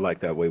 people acted like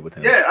that way with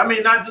him. Yeah, I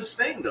mean, not just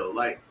Sting though.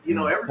 Like,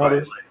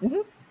 everybody's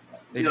like,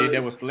 they did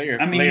that with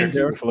Flair. I mean,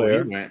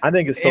 Flair. I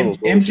think it's total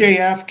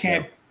MJF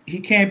can't. Yeah. He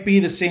can't be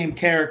the same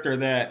character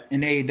that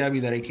in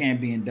AEW that he can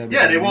be in WWE.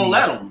 Yeah, they won't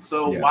let him.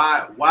 So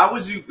why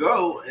would you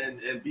go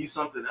and be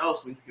something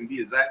else when you can be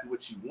exactly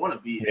what you want to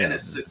be? Yeah. And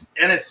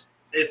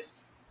it's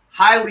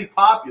highly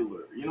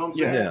popular. You know what I'm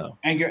saying? Yeah.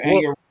 And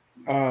your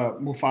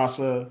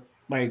Mufasa,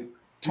 like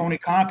Tony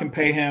Khan can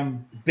pay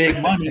him big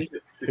money.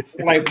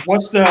 Like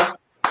what's the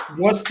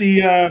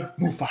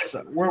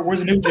Mufasa?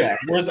 Where's New Jack?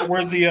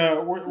 Where's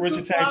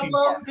your tag team? I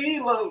love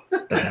D-Lo.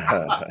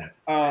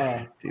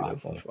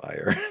 D-Lo's on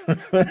fire.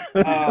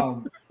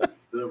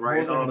 Still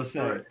right on the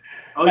story.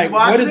 Oh, like,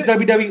 what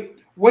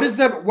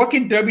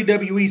can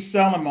WWE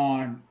sell him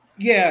on?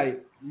 Yeah,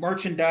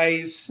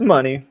 merchandise,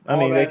 money. I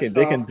mean, they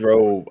can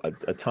throw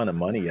a ton of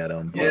money at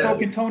him. Yeah. So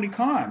can Tony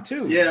Khan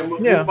too. Yeah,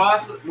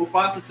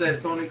 Mufasa said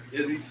Tony,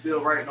 is he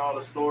still writing all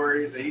the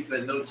stories? And he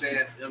said no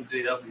chance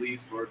MJF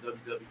leaves for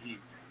WWE.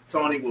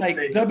 Tony will like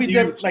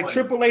WWE, like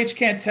Triple H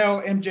can't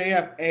tell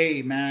MJF,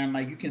 hey man,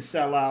 like you can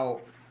sell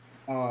out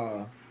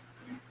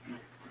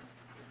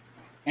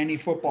any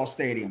football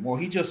stadium. Well,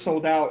 he just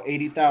sold out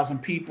 80,000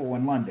 people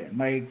in London.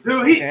 Like,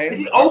 dude,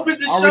 he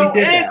opened the show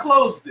and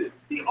closed it.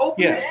 He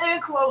opened it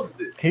and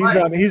closed it.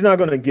 He's not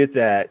going to get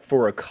that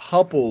for a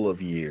couple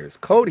of years.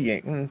 Cody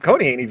ain't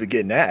even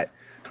getting that.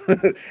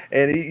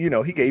 And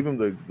he gave him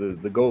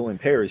the golden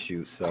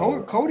parachute.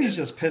 So Cody's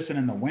just pissing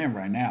in the wind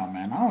right now,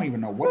 man. I don't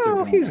even know what they're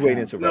doing. He's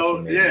waiting to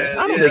WrestleMania.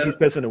 I don't think he's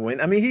pissing the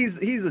wind. I mean,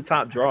 he's the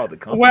top draw of the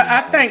company. Well,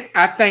 I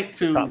think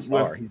too.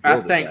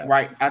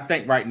 I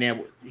think right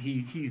now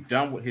he's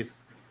done with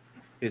his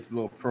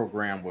little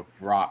program with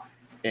Brock,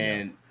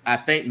 and I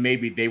think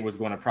maybe they was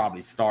going to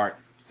probably start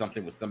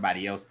something with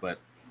somebody else, but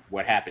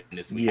what happened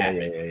this week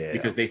happened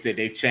because they said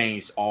they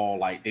changed all,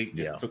 like they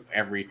just took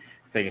everything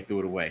and threw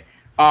it away.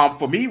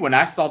 For me, when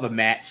I saw the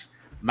match,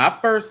 my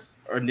first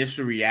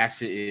initial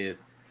reaction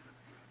is,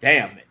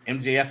 damn,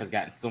 MJF has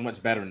gotten so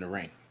much better in the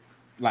ring.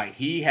 Like,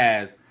 he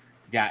has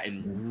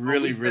gotten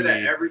really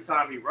every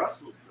time he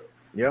wrestles, though.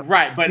 Yeah,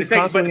 right. But the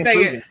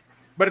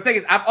thing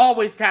is, I've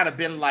always kind of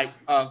been like,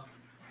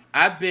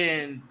 I've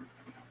been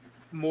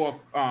more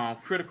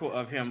critical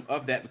of him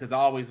of that, because I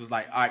always was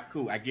like, all right,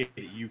 cool, I get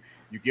it. You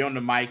get on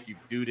the mic, you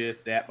do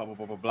this, that, blah blah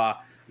blah blah blah.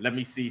 Let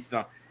me see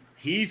some.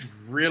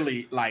 He's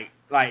really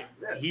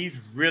he's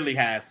really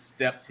has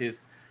stepped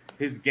his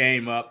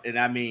game up. And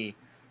I mean,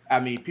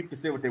 people can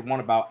say what they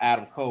want about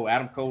Adam Cole.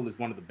 Adam Cole is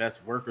one of the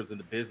best workers in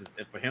the business.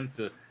 And for him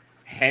to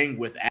hang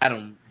with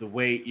Adam the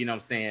way,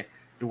 the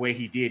way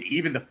he did,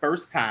 even the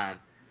first time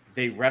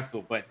they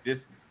wrestled, but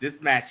this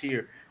match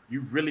here,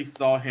 you really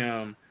saw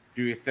him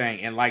do your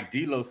thing. And like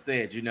D'Lo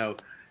said,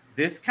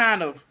 this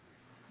kind of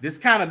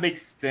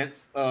makes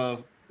sense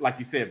of, like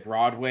you said,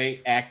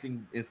 Broadway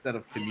acting instead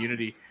of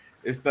community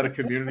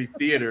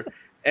theater,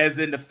 as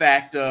in the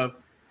fact of,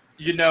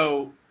 you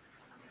know,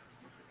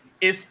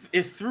 it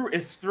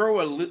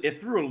threw a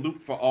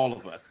loop for all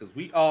of us, because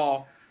we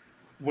all,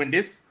 when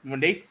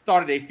they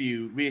started a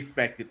feud, we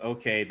expected,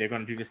 okay, they're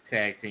going to do this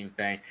tag team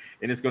thing,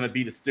 and it's going to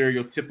be the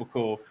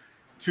stereotypical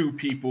two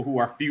people who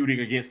are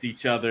feuding against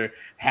each other,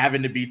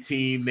 having to be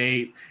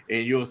teammates,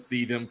 and you'll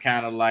see them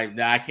kind of like,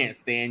 nah, I can't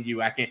stand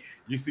you.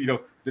 You see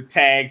the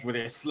tags where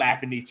they're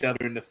slapping each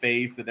other in the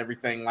face and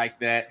everything like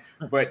that.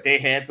 But they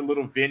had the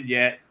little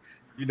vignettes,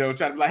 trying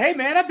to be like, hey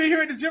man, I've been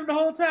here at the gym the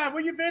whole time.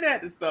 Where you been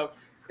at and stuff?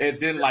 And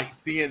then like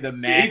seeing the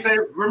match. He said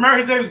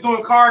he was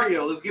doing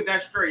cardio. Let's get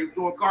that straight. He's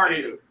doing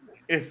cardio.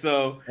 And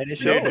it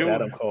shows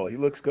Adam Cole. He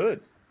looks good.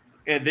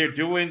 And they're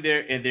doing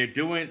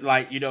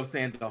like,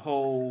 saying the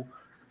whole,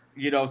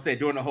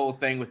 doing the whole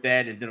thing with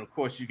that. And then of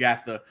course you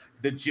got the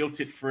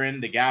jilted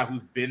friend, the guy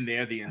who's been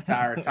there the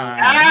entire time.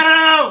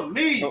 Adam,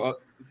 me.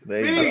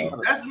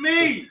 That's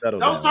me.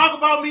 Don't talk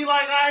about me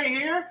like I ain't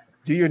here.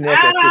 Do your neck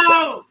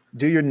exercise.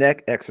 Do your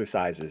neck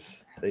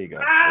exercises. There you go.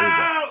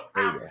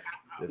 There you go.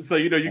 So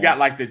you got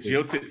like the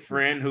jilted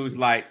friend who's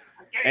like,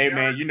 hey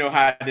man, you know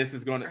how this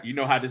is gonna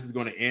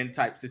end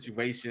type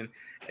situation,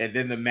 and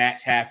then the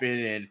match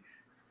happened,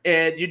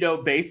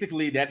 and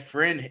basically that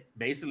friend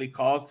basically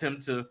caused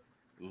him to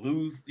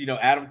lose,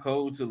 Adam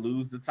Cole to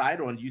lose the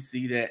title, and you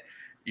see that,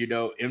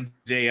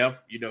 MJF,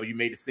 you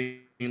made it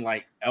seem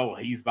like, oh,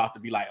 he's about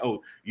to be like,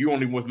 oh, you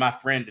only was my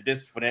friend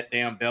for that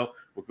damn belt,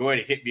 well go ahead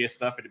and hit me and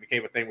stuff, and it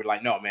became a thing. We're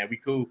like, no man, we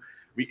cool,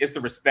 it's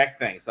a respect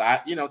thing. So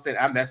I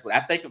mess with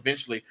it. I think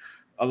eventually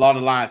along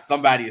the line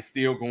somebody is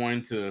still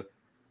going to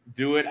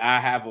do it. I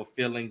have a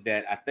feeling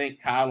that I think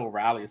Kyle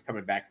O'Reilly is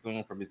coming back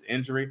soon from his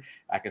injury.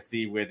 I can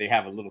see where they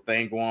have a little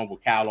thing going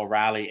with Kyle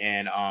O'Reilly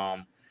and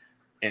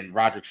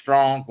Roderick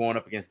Strong going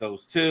up against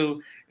those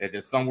two. And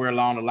then somewhere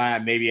along the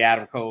line, maybe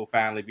Adam Cole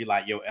finally be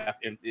like, yo,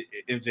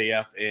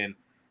 MJF, and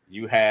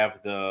you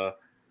have the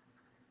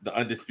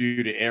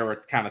Undisputed Era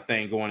kind of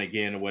thing going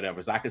again or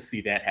whatever. So I could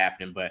see that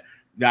happening. But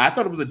no, I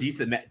thought it was a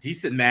decent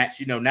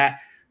match,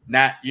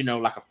 not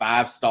like a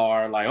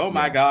 5-star, like, oh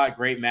my God,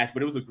 great match,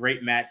 but it was a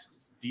great match,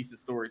 decent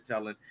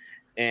storytelling,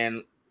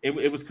 and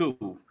it was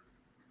cool.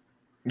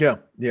 Yeah.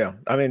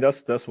 I mean,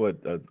 that's what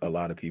a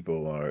lot of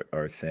people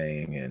are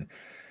saying, and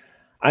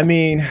I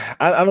mean,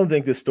 I don't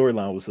think this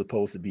storyline was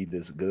supposed to be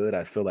this good.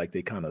 I feel like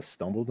they kind of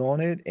stumbled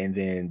on it, and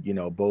then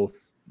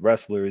both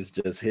wrestlers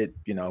just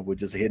were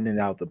just hitting it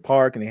out the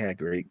park, and they had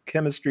great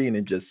chemistry, and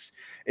it just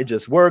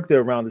worked. They're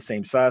around the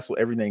same size, so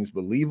everything's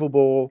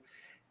believable.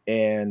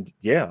 And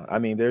yeah, I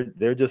mean,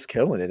 they're just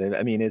killing it. And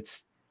I mean,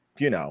 it's,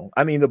 the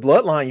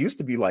bloodline used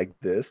to be like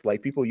this,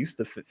 like people used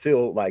to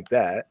feel like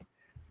that.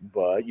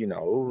 But,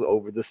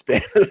 over the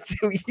span of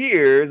 2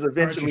 years,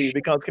 eventually it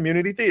becomes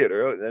community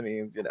theater. I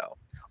mean,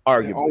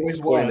 arguably. It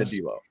always was.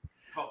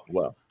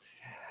 Well,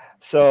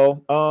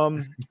 so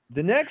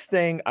the next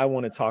thing I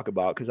want to talk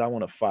about, because I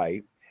want to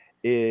fight,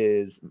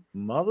 is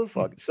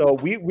motherfucker. So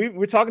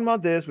we're talking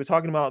about this. We're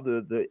talking about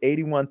the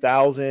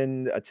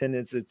 81,000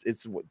 attendance.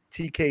 It's what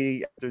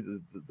TK after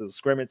the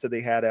scrimmage that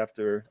they had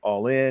after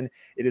All In.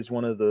 It is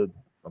one of the,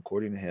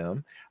 according to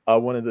him,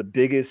 one of the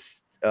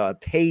biggest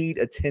paid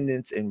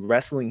attendance in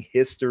wrestling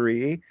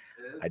history.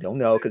 I don't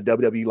know, because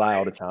WWE lie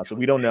all the time, so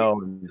we don't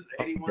know.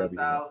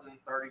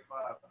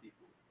 81,035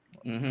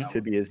 people,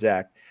 to be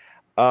exact.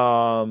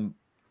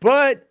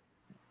 But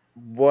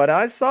what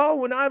I saw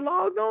when I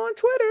logged on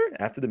Twitter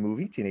after the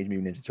movie, Teenage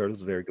Mutant Ninja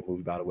Turtles, a very good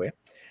movie, by the way.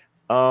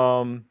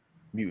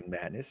 Mutant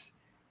Madness.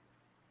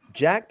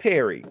 Jack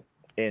Perry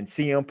and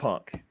CM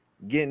Punk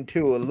get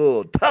into a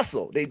little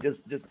tussle. They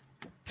just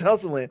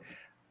tussling.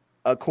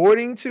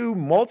 According to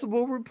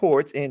multiple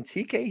reports and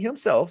TK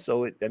himself,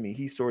 so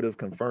he sort of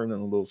confirmed in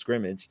a little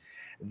scrimmage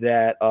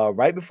that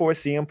right before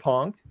CM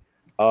Punk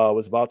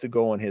was about to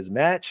go on his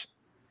match,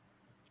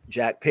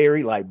 Jack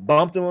Perry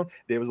bumped him.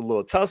 There was a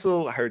little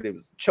tussle. I heard it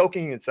was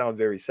choking. It sounded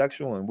very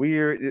sexual and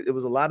weird. It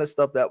was a lot of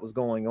stuff that was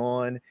going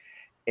on.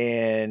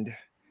 And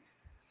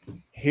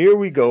here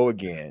we go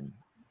again.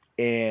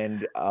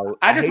 And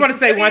I just want to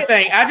say one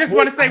thing.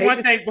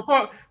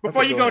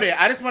 Before you go there.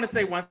 I just want to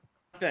say one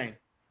thing.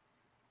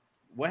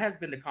 What has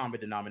been the common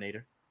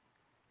denominator?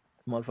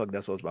 Motherfucker,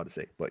 that's what I was about to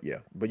say. But yeah,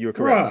 but you're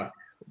correct.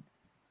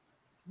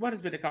 What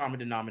has been the common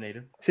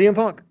denominator? CM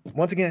Punk.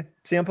 Once again,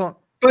 CM Punk.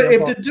 But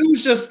if the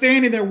dude's just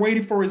standing there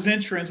waiting for his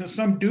entrance and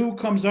some dude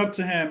comes up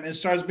to him and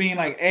starts being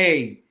like,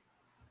 hey,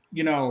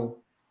 your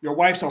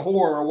wife's a whore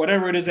or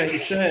whatever it is that he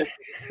said.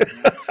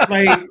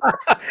 Like,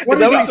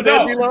 what are you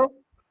saying?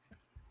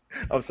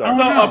 I'm sorry.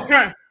 What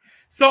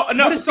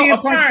did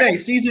CM Punk say?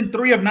 Season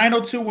 3 of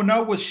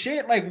 90210 was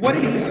shit? Like, what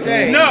did he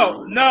say?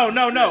 No.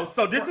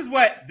 So this is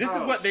what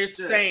they're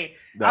saying.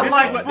 I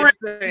like what they're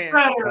saying.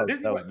 This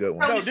is what good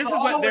one. No, this is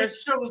what they're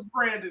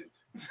Brandon.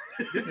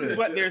 This is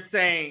what they're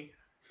saying.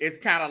 It's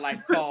kind of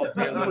like caused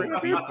their little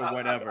beef or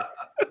whatever.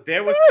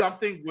 There was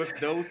something with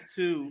those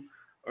two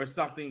or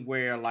something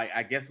where like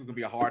I guess it was gonna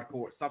be a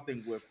hardcore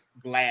something with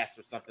glass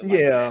or something.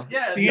 Yeah, like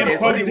that. CM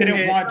Punk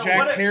didn't want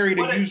Jack Perry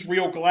to use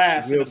real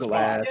glass. Real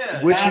glass,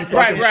 which he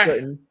fucking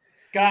shouldn't.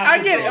 I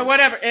get it,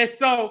 whatever. And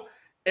so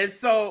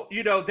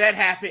that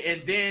happened,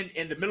 and then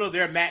in the middle of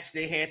their match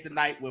they had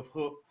tonight with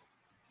Hook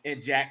and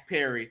Jack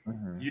Perry.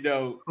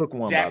 Hook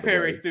won, Jack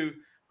Perry threw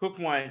Hook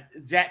won.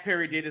 Jack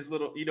Perry did his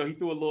little, he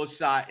threw a little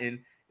shot, and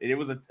it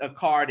was a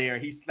car there.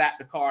 He slapped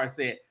the car and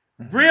said,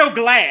 "Real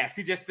glass."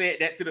 He just said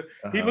that to the.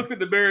 He looked at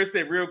the mirror and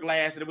said, "Real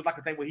glass," and it was like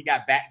a thing where he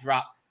got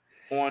backdropped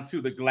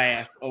onto the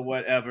glass or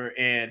whatever,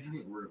 and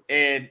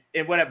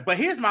whatever. But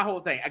here's my whole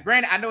thing.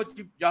 Granted, I know what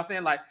y'all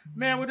saying, like,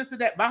 man, what this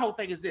and that. My whole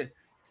thing is this: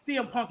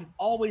 CM Punk is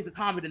always a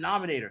common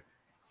denominator.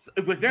 So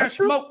if there's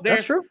smoke,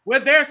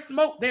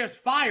 there's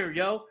fire,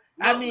 yo.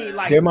 I mean,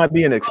 like there might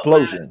be an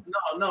explosion.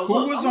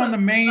 Who was on the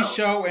main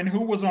show and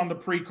who was on the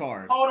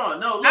pre-card? Hold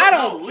on, I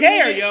don't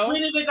care, yo. We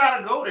didn't even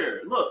gotta go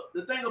there. Look,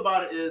 the thing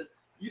about it is,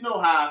 you know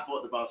how I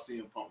felt about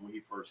CM Punk when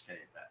he first came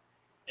back,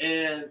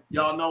 and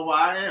y'all know who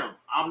I am.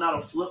 I'm not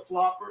a flip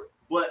flopper,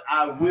 but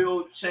I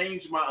will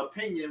change my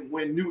opinion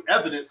when new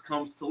evidence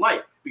comes to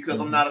light because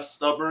I'm not a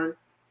stubborn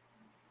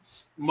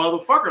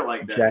motherfucker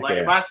like that. Jackass. Like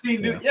if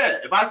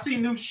I see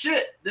new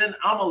shit, then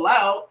I'm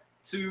allowed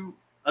to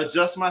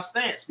adjust my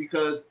stance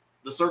because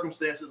the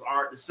circumstances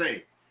aren't the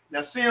same. Now,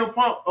 CM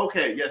Punk,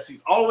 okay, yes,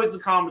 he's always the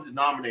common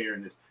denominator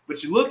in this,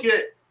 but you look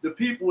at the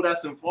people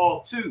that's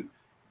involved too,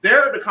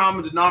 they're the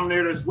common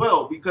denominator as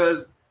well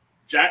because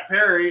Jack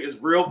Perry is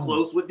real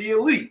close with the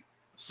Elite.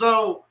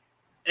 So,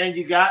 and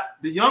you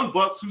got the Young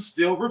Bucks who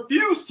still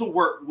refuse to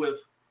work with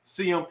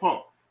CM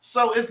Punk.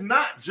 So it's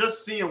not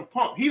just CM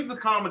Punk. He's the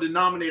common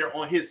denominator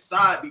on his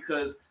side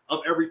because of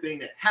everything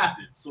that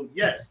happened. So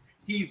yes,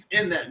 he's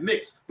in that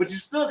mix, but you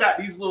still got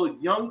these little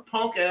young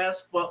punk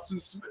ass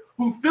fucks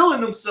who feeling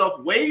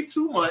themselves way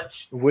too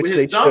much, which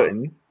they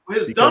shouldn't.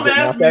 With his dumb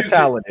ass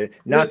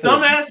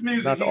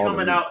music, he's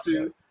coming out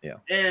to,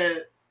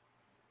 and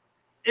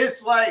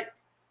it's like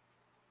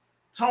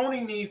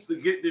Tony needs to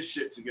get this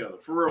shit together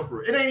for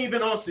real. It ain't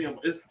even on CM.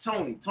 It's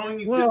Tony. Tony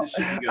needs to get this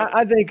shit together.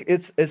 I think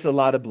it's a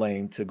lot of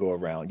blame to go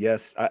around.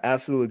 Yes, I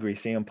absolutely agree.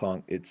 CM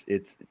Punk,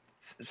 it's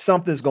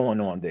something's going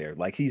on there.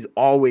 Like he's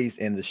always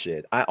in the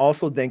shit. I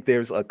also think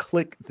there's a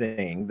click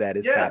thing that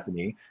is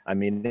happening. I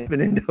mean,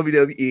 even in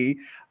WWE,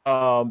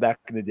 back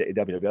in the day,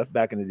 WWF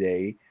back in the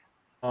day.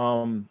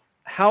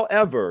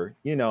 However,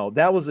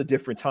 that was a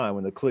different time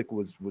when the click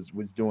was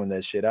doing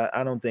that shit.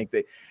 I don't think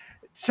that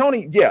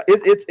Tony. Yeah,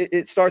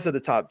 it starts at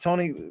the top.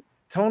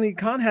 Tony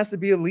Khan has to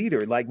be a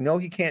leader. Like, no,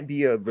 he can't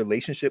be a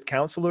relationship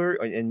counselor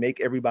and make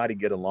everybody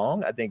get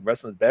along. I think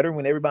wrestling's better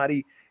when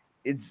everybody.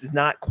 It's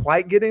not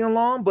quite getting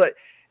along, but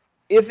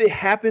if it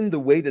happened the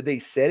way that they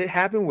said it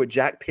happened with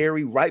Jack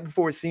Perry right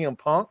before CM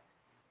Punk,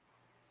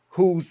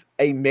 who's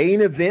a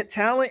main event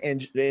talent,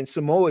 and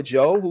Samoa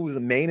Joe, who's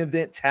a main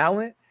event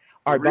talent,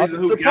 the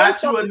reason who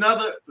got you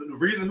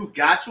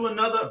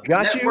another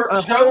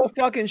whole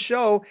fucking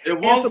show. It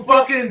wasn't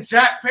fucking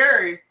Jack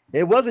Perry.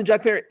 It wasn't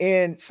Jack Perry,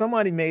 and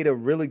somebody made a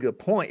really good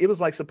point. It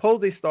was like,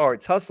 suppose they start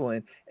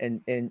tussling,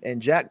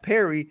 and Jack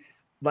Perry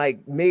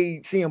like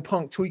made CM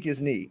Punk tweak his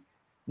knee.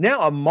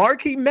 Now, a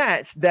marquee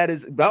match that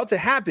is about to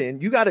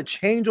happen, you got to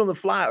change on the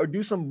fly or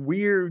do some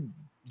weird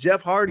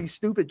Jeff Hardy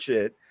stupid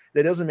shit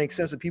that doesn't make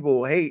sense that people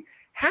will hate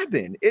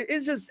happen.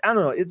 It's just, I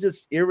don't know, it's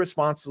just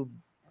irresponsible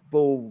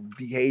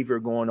behavior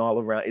going all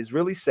around. It's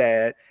really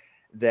sad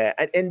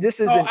that, and this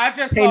isn't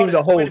painting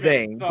the whole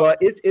thing, but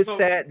it's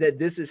sad that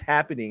this is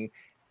happening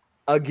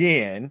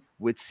again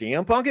with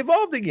CM Punk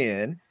involved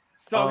again.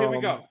 So here we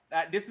go.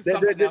 This is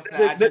something else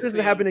that this is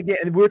happening again,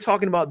 and we're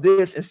talking about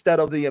this instead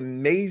of the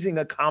amazing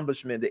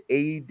accomplishment that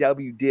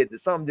AEW did,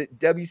 something that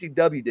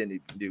WCW didn't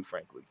even do,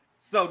 frankly.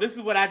 So this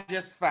is what I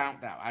just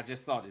found out. I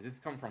just saw this. This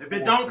comes from. If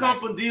it don't come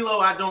from D'Lo,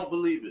 I don't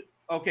believe it.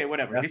 Okay,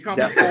 whatever. This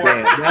comes from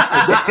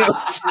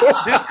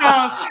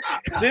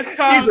This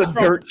comes He's a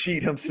from dirt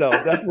sheet himself.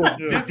 That's what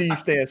D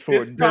stands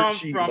for. Dirt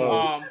sheet.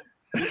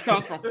 This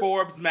comes from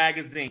Forbes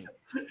magazine.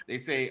 They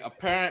say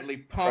apparently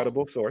Punk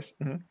credible source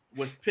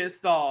was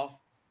pissed off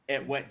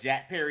at what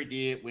Jack Perry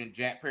did when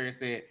Jack Perry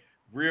said,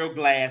 "Real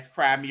glass,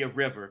 cry me a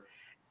river."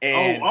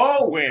 And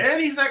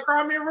and he said,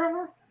 "Cry me a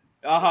river."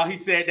 He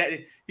said that.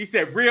 He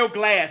said, "Real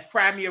glass,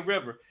 cry me a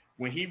river."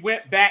 When he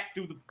went back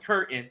through the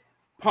curtain,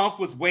 Punk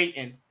was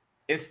waiting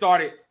and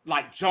started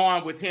like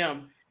jawing with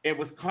him and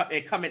was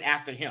coming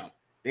after him.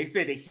 They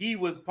said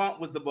that Punk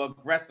was the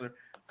aggressor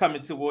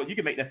coming toward. You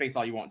can make that face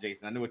all you want,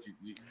 Jason. I know what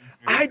you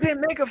I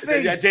didn't make a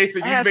face. Yeah,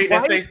 Jason, you made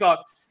that face off.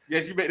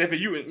 Yes, you made that for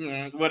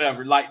you.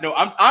 Whatever. Like, no,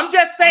 I'm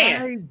just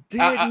saying.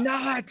 I did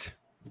not.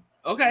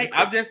 Okay,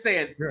 I'm just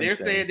saying. They're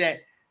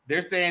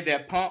saying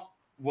that Punk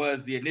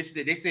was the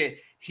initiative. They said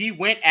he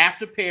went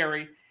after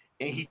Perry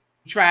and he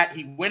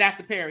went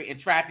after Perry and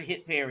tried to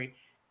hit Perry.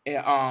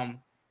 And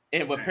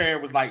what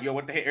Perry was like, yo,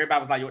 what the hell? Everybody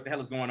was like, yo, what the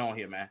hell is going on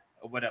here, man?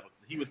 Or whatever.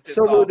 So he was pissed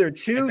off. So were there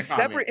two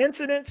separate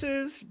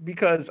incidences?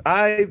 Because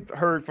I've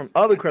heard from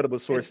other credible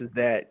sources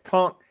that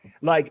Punk,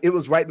 like, it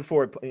was right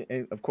before,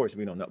 and of course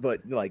we don't know,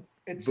 but like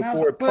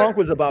before Punk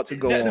was about to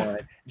go on,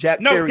 Jack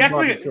Perry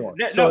bumped into him.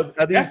 So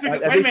are they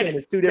saying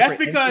it's two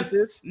different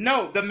instances?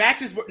 No, the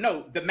matches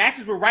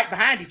were right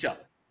behind each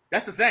other.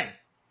 That's the thing.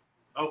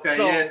 Okay,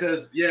 so,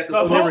 because there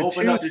were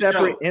two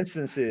separate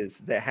instances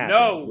that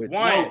happened.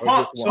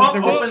 Punk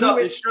opened up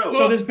his show.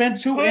 So there's been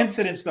two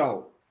incidents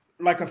though.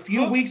 Like a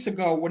few weeks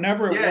ago,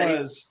 whenever it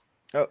was.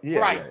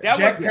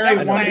 Jack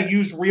Perry wanted to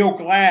use real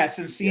glass,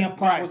 and CM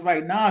Punk was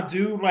like, "Nah,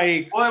 dude,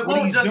 like, what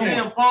are you doing?"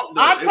 CM Punk,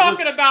 I'm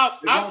talking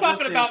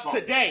about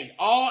today,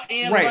 all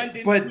in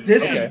London. But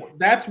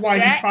that's why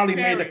he probably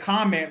made the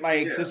comment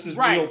like, "This is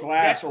real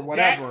glass" or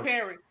whatever. Jack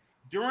Perry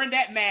during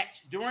this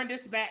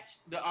match,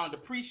 the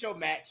pre-show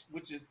match,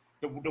 which is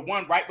the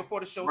one right before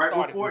the show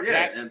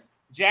started.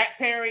 Jack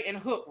Perry and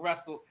Hook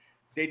wrestled.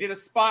 They did a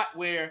spot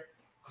where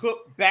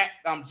Hook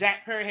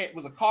Jack Perry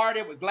was a car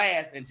there with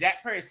glass, and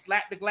Jack Perry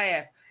slapped the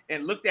glass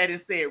and looked at it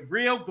and said,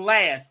 "Real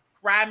glass,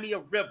 cry me a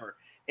river."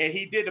 And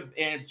he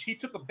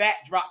took a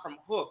backdrop from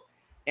Hook,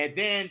 and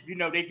then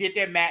they did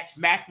their match.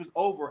 Match was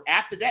over.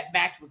 After that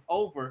match was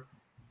over,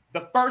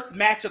 the first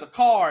match of the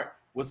card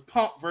was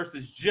Punk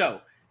versus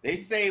Joe. They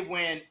say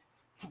when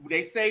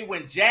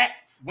Jack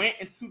went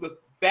into the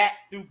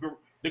back through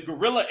the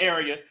gorilla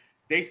area,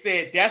 they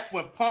said that's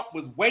when Punk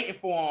was waiting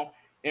for him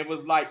and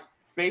was like,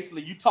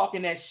 basically, you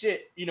talking that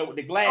shit, with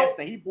the glass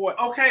thing. He brought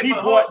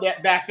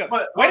that back up.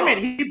 But wait a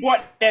minute, he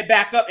brought that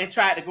back up and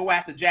tried to go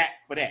after Jack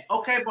for that.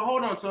 Okay, but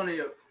hold on, Tony.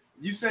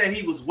 You said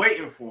he was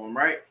waiting for him,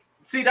 right?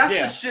 See, that's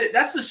the shit.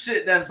 That's the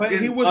shit. But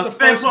he was the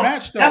first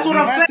match, though. That's what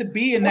I'm saying. To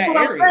be in that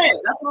area.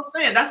 That's what I'm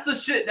saying. That's the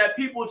shit that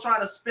people are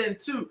trying to spin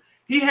too.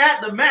 He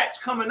had the match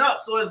coming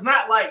up, so it's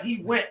not like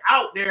he went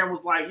out there and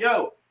was like,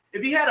 "Yo."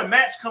 If he had a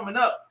match coming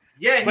up.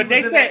 Yeah, but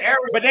they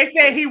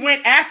said he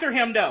went after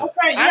him though.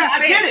 Okay, yeah, I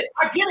get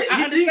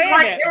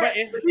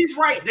it. He's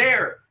right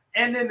there,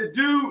 and then the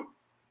dude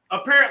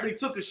apparently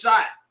took a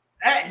shot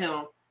at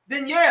him.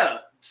 Then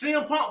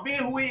CM Punk being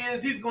who he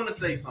is, he's going to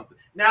say something.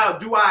 Now,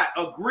 do I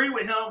agree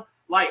with him?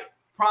 Like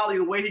probably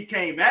the way he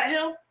came at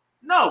him?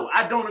 No,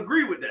 I don't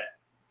agree with that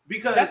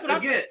because that's what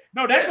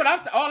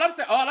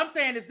all I'm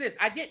saying is this.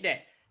 I get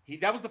that.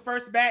 That was the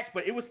first match,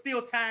 but it was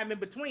still time in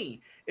between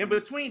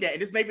that,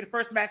 and this may be the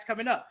first match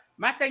coming up.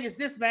 My thing is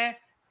this, man.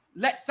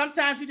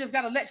 Sometimes you just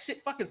gotta let shit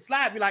fucking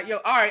slide. Be like, yo,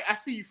 all right, I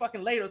see you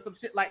fucking later, or some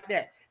shit like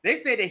that. They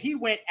said that he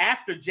went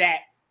after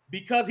Jack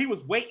because he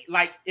was waiting,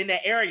 like in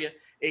that area,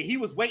 and he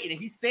was waiting, and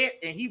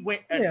he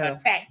went and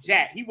attacked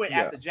Jack. He went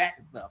after Jack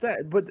and stuff.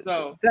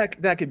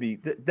 That could be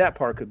that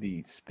part could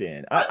be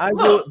spin. I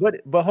will,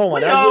 but hold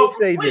on, I will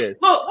say this.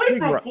 Look, we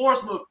from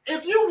Portsmouth.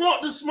 If you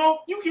want the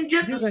smoke, you can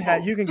get the smoke.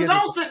 So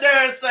don't sit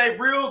there and say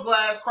real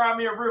glass, cry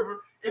me a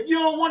river. If you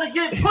don't want to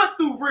get put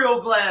through real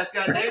glass,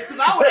 goddamn, because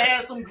I would have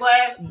had some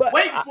glass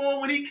waiting for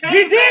him when he came.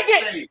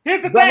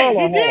 Here's the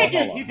thing.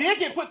 He did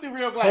get put through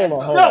real glass.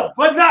 No,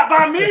 but not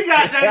by me,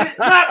 goddamn it.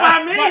 Not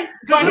by me.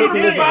 Because it would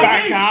have been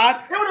by me.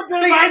 God. It would have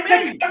been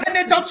by me.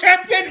 Continental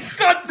champion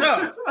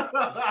Scunter.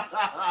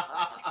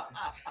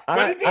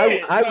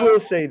 I will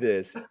say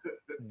this.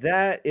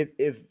 That if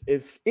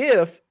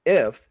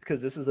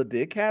because this is a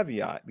big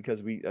caveat,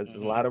 because there's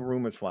a lot of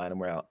rumors flying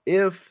around.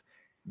 If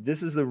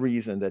this is the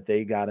reason that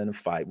they got in a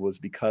fight was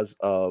because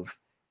of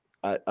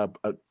a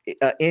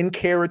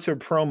in-character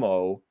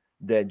promo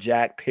that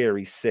Jack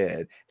Perry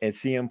said, and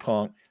CM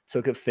Punk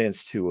took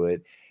offense to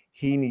it.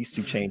 He needs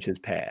to change his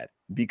pad,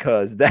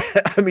 because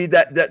that's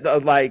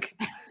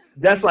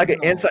like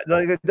an inside.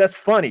 Like, that's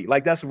funny.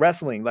 Like, that's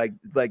wrestling. Like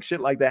shit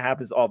like that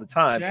happens all the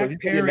time. Jack so if he's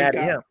getting mad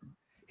at him,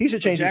 he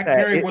should change his pad. Jack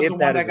Perry was the one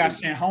that got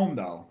sent home,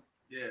 though.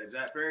 Yeah,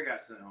 Jack Perry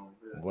got sent home.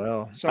 Yeah.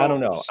 Well, so, I don't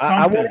know.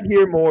 I want to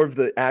hear more of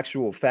the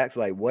actual facts,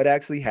 like what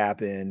actually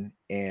happened,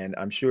 and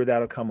I'm sure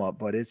that'll come up.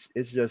 But it's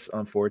just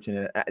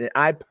unfortunate.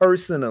 I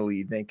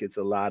personally think it's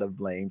a lot of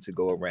blame to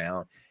go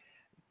around,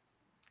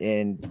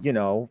 and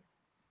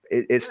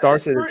it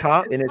starts at the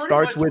top, and it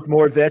starts with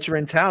more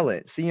veteran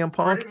talent. CM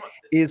Punk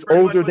is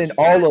older than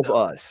all of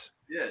us.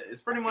 Yeah,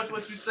 it's pretty much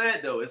what you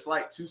said, though. It's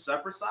like two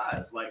separate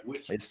sides, like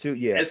which it's two.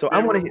 Yeah, so I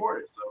want to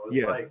hear. So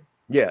it's like.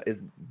 Yeah,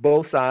 it's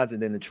both sides and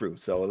then the truth.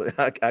 So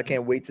I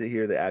can't wait to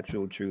hear the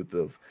actual truth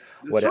of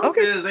what. The truth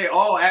is they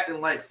all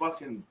acting like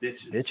fucking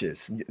bitches.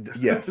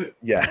 Yes,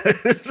 yeah.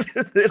 At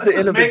the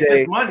end of the day,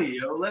 this money,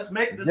 yo. Let's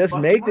make this.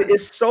 Money.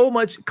 It's so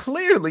much.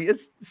 Clearly,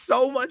 it's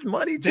so much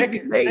money to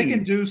be made. They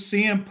can do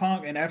CM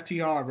Punk and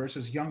FTR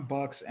versus Young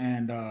Bucks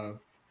and.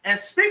 And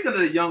speaking of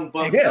the Young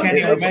Bucks,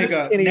 Kenny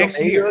Omega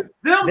next year,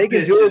 they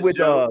can do it with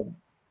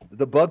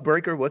the Buck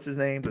Breaker, what's his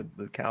name?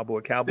 The cowboy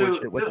dude,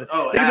 shit. They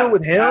can do it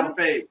with him. Adam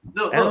Page.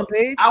 Adam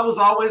Page. I was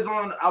always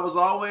Young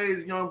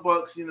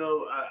Bucks.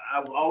 I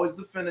was always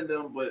defending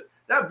them, but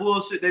that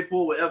bullshit they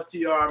pulled with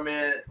FTR,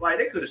 man, like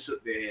they could have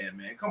shook their hand,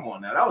 man. Come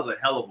on now, that was a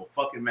hell of a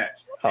fucking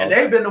match. And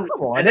they've been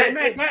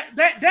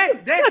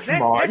that's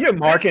smart. You're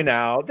marking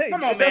out.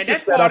 Come on, man,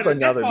 that's part of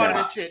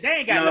the shit. They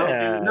ain't got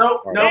nothing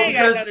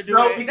to do.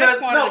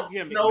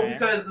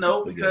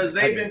 Because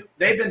they've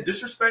been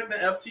disrespecting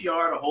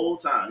FTR the whole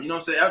time. You know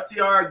what I'm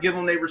saying? FTR give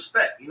them their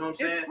respect. You know what I'm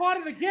saying? It's part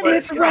of the gimmick.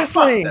 It's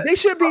wrestling. They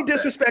should be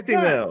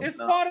disrespecting them. It's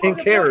part of in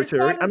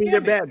character. I mean,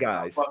 they're bad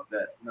guys. Fuck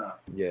that. No.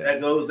 Yeah.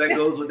 That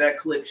goes with that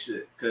click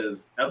shit.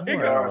 Because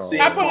FTR.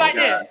 I put it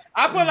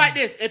like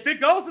this. If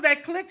it goes to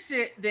that click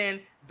shit, then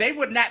they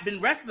would not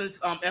been wrestling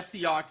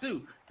FTR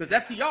too, because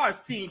FTR is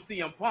Team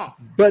CM Punk.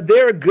 But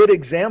they're a good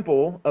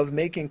example of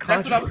making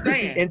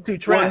controversy into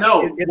trash.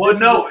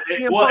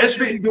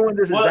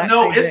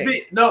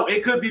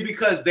 It could be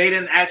because they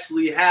didn't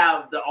actually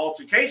have the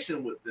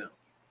altercation with them.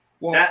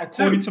 Well,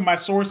 according to my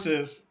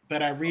sources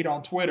that I read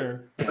on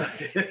Twitter,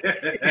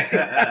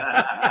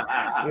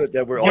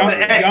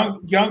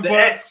 Young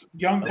Bucks,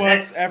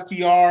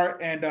 FTR,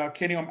 and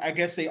Kenny, I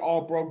guess they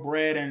all broke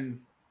bread and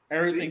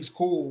everything's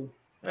cool.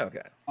 Okay.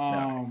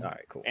 All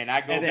right, cool. And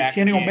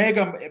Kenny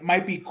Omega, it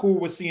might be cool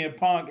with CM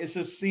Punk. It's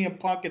just CM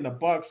Punk and the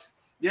Bucks.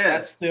 Yeah,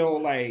 that's still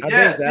like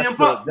CM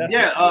Punk.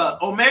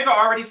 Omega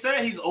already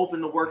said he's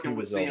open to working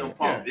with CM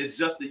Punk. Yeah. It's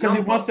just because he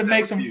wants to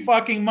make some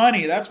fucking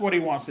money. That's what he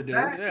wants to do.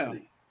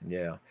 Exactly.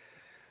 Yeah.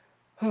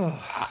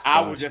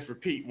 I will just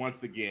repeat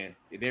once again.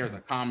 There's a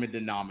common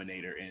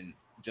denominator in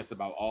just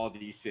about all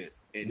these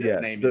shits. And his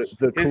name is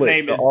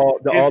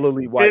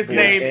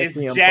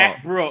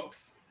Jack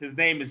Brooks. His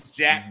name is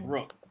Jack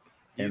Brooks.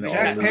 And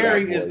Jack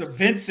Perry is the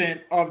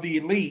Vincent of the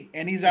Elite,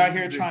 and he's out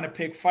here trying to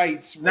pick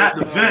fights. Not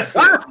the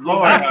Vincent.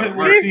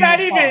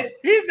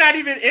 He's not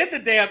even in the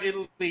damn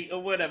Elite or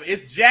whatever.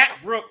 It's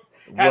Jack Brooks.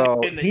 He's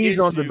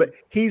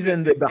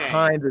in the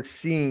behind the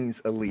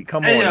scenes Elite.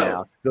 Come on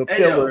now, the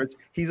pillars.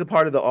 He's a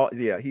part of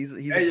he's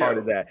a part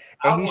of that,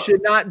 and he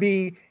should not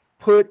be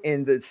put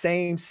in the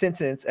same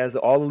sentence as the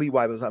All Elite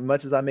White. As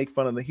much as I make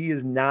fun of him, he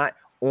is not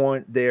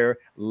on their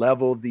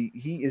level.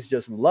 He is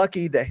just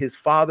lucky that his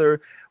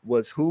father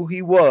was who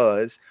he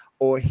was,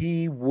 or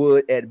he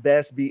would at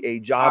best be a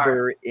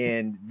jobber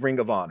in Ring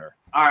of Honor.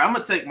 All right, I'm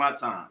gonna take my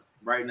time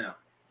right now.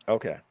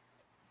 Okay.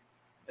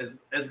 As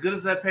good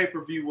as that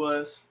pay-per-view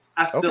was,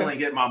 I still ain't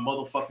get my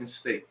motherfucking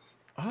steak.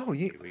 Oh,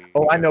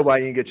 I know why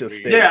you didn't get your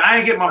steak. Yeah, I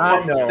ain't get my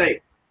fucking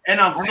steak. And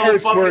I'm so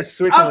fucking it's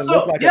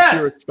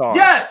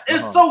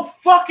so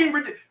fucking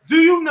ridiculous. Do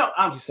you know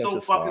I'm so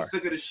fucking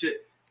sick of this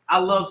shit? I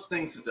love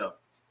Sting to death.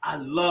 I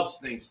love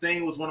Sting.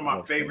 Sting was one of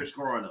my favorites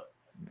growing up.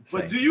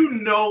 But do you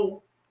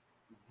know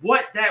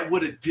what that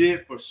would have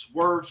did for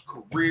Swerve's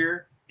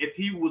career if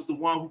he was the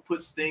one who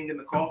put Sting in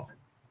the coffin?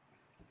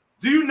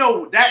 Do you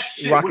know that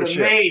shit would have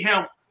made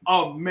him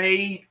a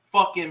made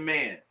fucking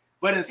man?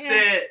 But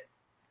instead,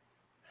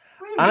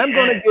 I'm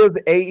going to give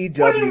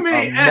AEW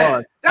a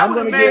month. That would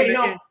have made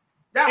him.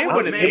 It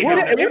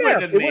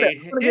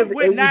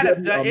would not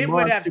have done. It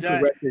would have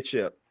done.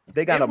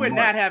 They got it would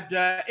not have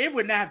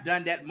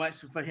done that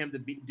much for him to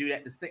do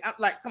that to Sting. I'm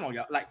like, come on,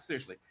 y'all. Like,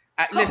 seriously.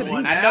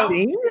 Listen,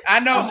 I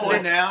know.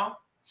 Now,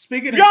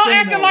 speaking of y'all Sting,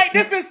 acting like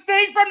this is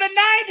Sting from the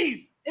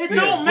 90s. It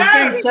don't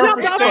matter. His name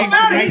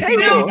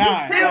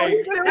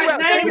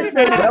is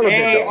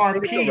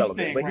AARP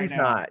Sting, but he's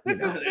not.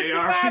 This is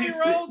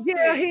 65-year-old.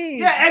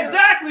 Yeah,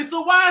 exactly.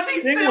 So why is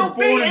he still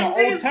beating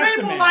these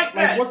people like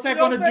that? What's that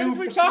going to do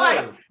for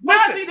Swerve?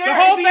 Why is he there?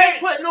 If he ain't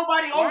putting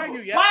nobody over.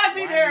 Why is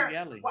he there?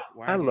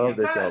 I love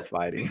that they're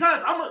fighting.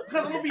 Because I'm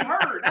gonna be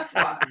heard. That's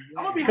why.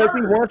 I'm gonna be heard. Because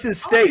he wants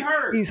his steak.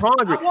 He's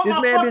hungry. This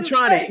man been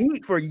trying to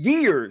eat for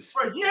years.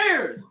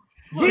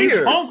 He's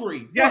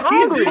hungry. Yes,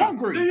 he's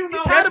hungry. Do you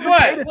know that's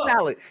what? I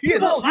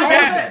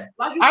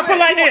put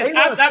like this.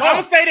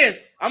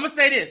 I'm gonna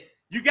say this.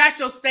 You got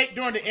your steak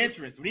during the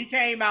entrance when he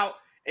came out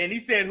and he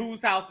said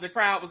whose house, and the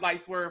crowd was like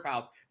Swerve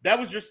house. That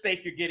was your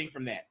steak you're getting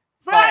from that.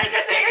 So I didn't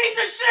get to eat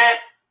the shit.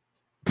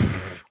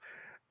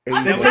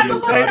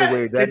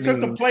 They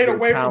took the plate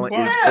away from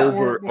Bunch. I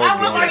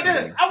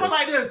went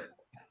like this.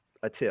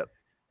 A tip.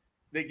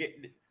 They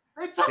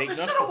took the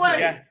shit away.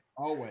 Yeah.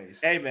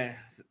 Always. Hey man,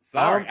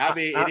 sorry.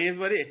 It is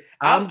what it is.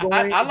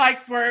 I like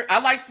Swerve. I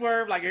like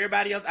Swerve like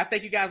everybody else. I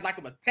think you guys like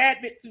him a tad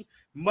bit too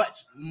much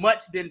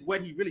than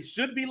what he really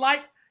should be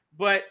like.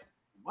 But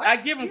I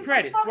give him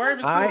credit. Swerve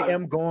is cool. I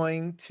am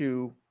going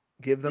to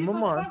give them a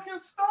month,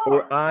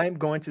 or I'm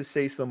going to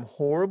say some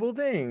horrible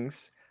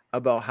things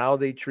about how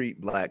they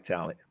treat black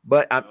talent.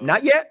 But I'm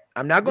not yet.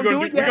 I'm not going to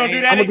do it yet. We're going to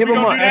do that. I'm going to give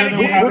them a month.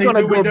 We're going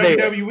to go there.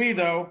 WWE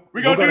though.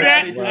 We're going to do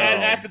that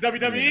at the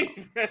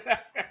WWE.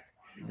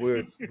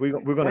 We're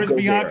gonna. Where's go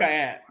Bianca there.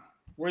 at?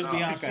 Where's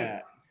Bianca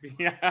at?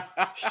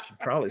 She's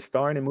probably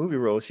starring in movie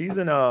roles. She's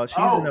in what's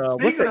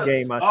that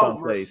game my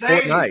son plays?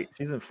 Fortnite.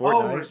 She's in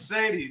Fortnite. Oh,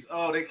 Mercedes.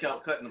 Oh, they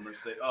kept cutting the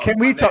Mercedes. Oh, can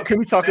we talk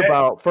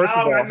about first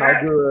of all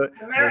how good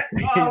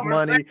Mercedes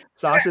money,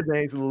 Sasha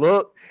Banks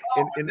look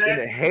in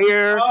the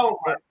hair? Oh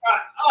my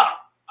God.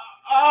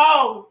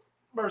 Oh,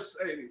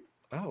 Mercedes.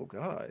 Oh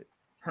God.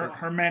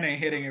 Her man ain't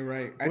hitting it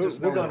right. I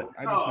just know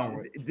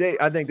it.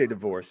 I think they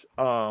divorced.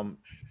 No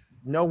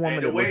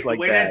woman that looks like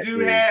the way that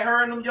dude had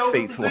her in them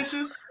yoga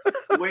positions.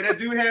 The way that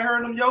dude had her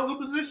in them yoga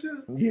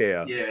positions.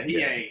 Yeah. Yeah,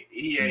 he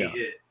ain't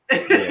it.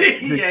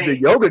 Yeah. The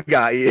yoga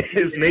guy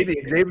is maybe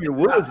Xavier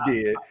Woods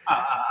did.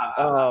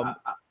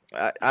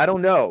 I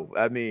don't know.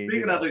 I mean,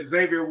 speaking of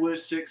Xavier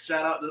Woods chicks,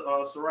 shout out to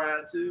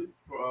Saraya too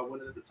for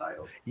winning the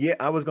title. Yeah,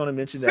 I was going to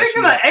mention that.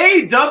 Speaking of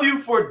AEW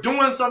for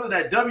doing something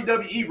that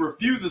WWE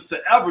refuses to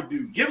ever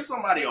do, give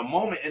somebody a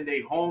moment in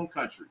their home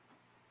country.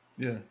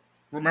 Yeah.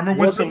 Remember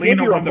when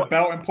Selena won the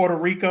belt in Puerto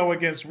Rico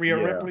against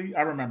Rhea Ripley?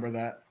 I remember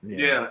that.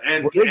 Yeah.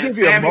 And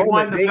Sammy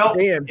won the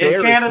belt in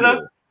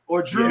Canada.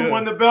 Or Drew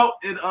won the belt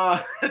in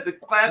the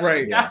Clash.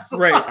 Right.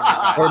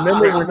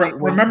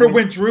 Remember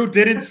when Drew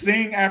didn't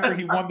sing after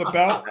he won the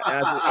belt? I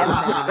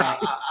remember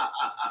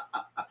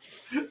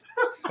that.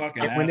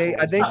 Fucking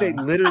I think they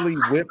literally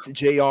whipped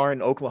JR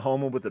in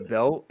Oklahoma with the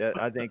belt.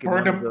 I think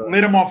lit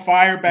him on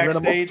fire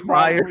backstage.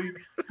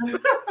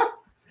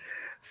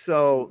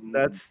 So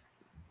that's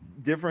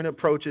different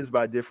approaches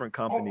by different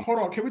companies. Hold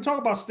on. Can we talk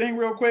about Sting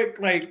real quick?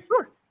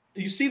 Sure.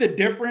 You see the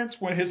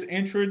difference when his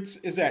entrance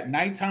is at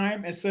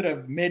nighttime instead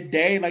of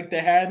midday, like they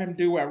had him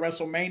do at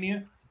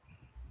WrestleMania.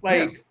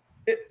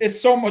 It's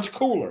so much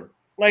cooler.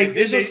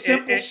 It's just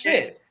simple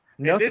shit.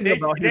 Nothing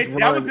about his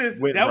that was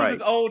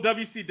his old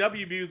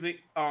WCW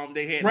music.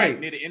 They had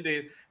near the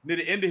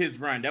end of his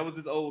run. That was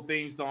his old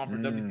theme song for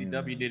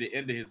WCW near the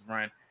end of his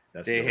run.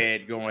 They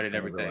had going and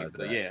everything.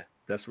 So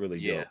that's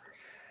really dope.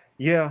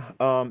 Yeah.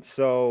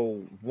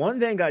 So one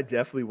thing I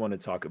definitely want to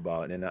talk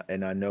about,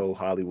 and I know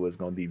Hollywood's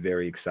going to be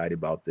very excited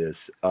about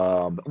this.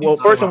 Well,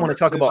 first I want to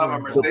talk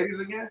about Mercedes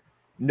again.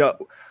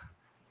 No,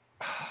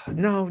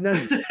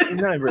 nothing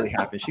really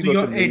happened. Do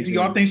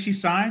y'all think she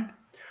signed?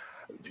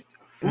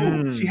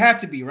 She had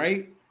to be,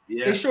 right?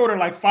 Yeah. They showed her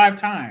like 5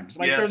 times.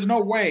 There's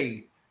no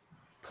way.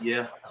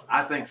 Yeah,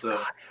 I think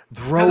so. It's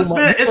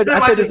been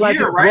like a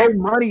year, right? Throw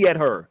money at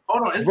her.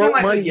 Hold on, it's been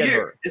like a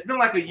year. It's been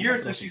like a year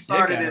since she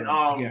started in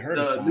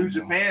the New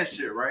Japan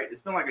shit, right?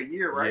 It's been like a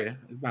year, right? Yeah,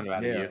 it's been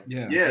about a year.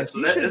 Yeah.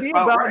 So she should be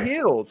about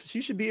healed. She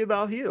should be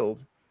about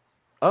healed.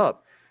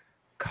 Up.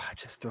 God,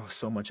 just throw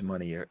so much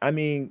money here. I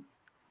mean,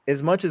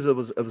 as much as it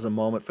was a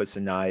moment for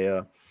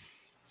Saraya,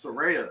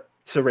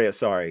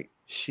 sorry.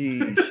 She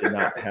should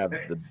not have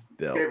the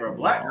belt. Gave her a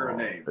black girl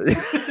name.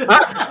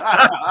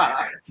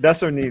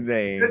 That's her new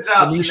name. Good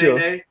job,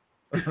 Sanisha.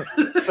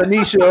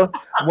 Sanisha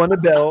won the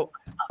belt.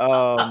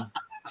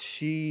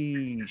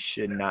 She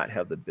should not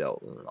have the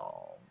belt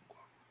long.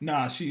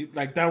 Nah,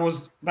 that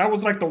was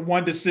like the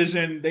one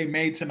decision they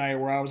made tonight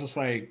where I was just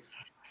like,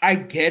 I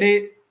get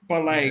it,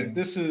 but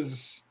this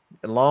is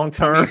long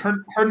term. I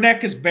mean, her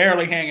neck is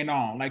barely hanging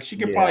on. She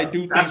could probably do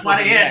things. That's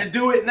why they had to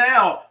do it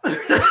now.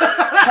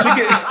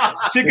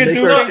 She could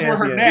do things for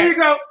her neck.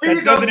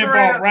 That doesn't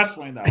involve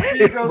wrestling, though. Here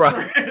you go,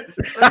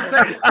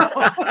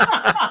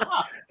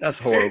 That's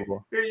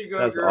horrible. Here you go.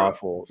 That's girl.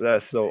 awful.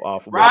 That's so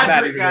awful.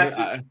 Roger got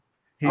you.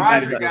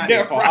 I'm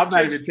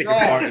not even taking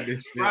part in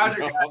this shit.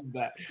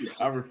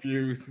 I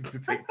refuse to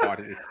take part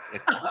in this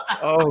shit.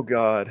 Oh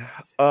God.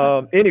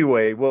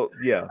 Anyway, well,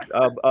 yeah.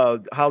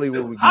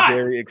 Hollywood would be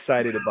very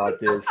excited about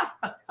this.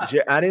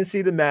 I didn't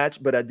see the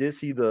match, but I did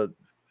see the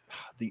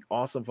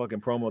awesome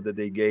fucking promo that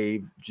they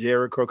gave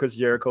Chris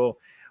Jericho,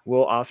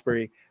 Will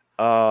Ospreay.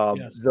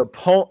 The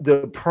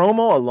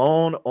promo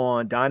alone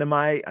on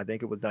Dynamite, I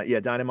think it was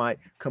Dynamite,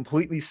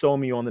 completely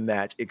sold me on the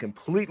match. It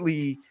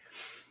completely.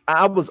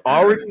 I was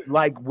already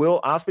like Will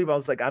Ospreay, but I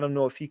was like, I don't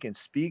know if he can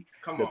speak.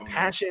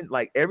 Passion,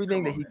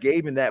 everything that he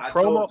gave in that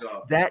promo,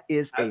 that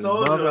is a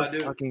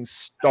motherfucking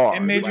star.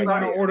 It made you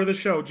want to order the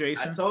show,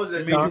 Jason. I told you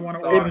it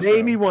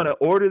made me want to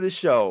order the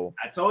show.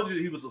 I told you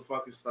he was a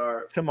fucking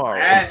star tomorrow.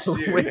 Last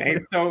year. They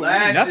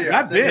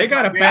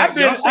got a back.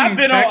 I've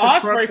been on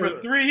Ospreay for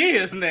 3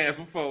 years now.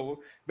 Before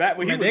back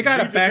when they got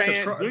to back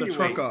the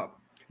truck up.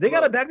 They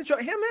got to back the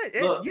truck. Him,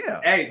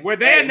 where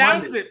they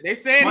announced it, they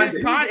said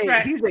his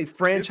contract. He's a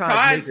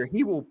franchise maker.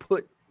 He will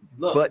put.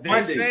 Look,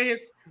 they say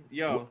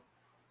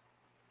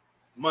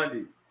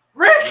Monday.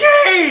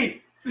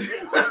 Ricky.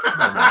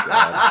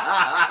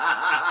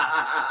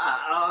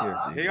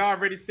 Oh he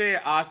already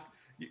said us.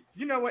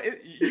 You know what?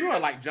 You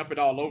are jumping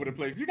all over the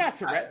place. You got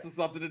Tourette's or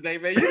something today,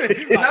 man. Because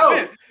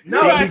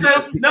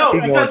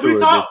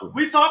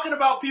we talking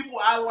about people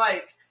I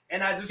like,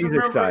 and I just remember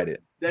excited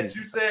that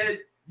you said.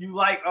 You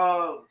like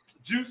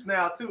Juice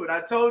now too, and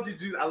I told you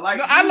Juice.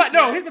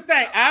 Here's the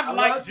thing.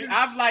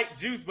 I've liked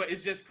Juice, but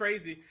it's just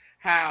crazy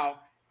how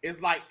it's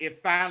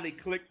it finally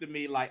clicked to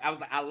me. I was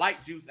like, I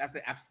like Juice. I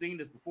said I've seen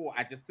this before.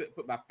 I just couldn't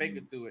put my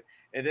finger to it,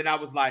 and then I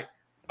was like,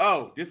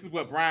 oh, this is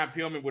what Brian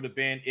Pillman would have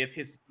been if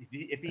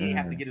he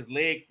had to get his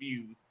leg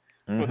fused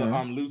for the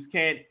loose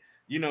cannon.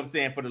 You know what I'm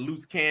saying, for the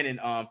loose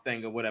cannon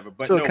thing or whatever.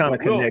 But so it kind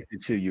of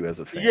connected to you as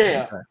a fan.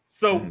 Yeah. Okay.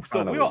 So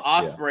Will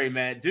Ospreay,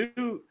 man,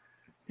 dude.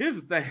 Here's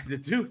the thing: the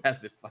dude has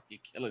been fucking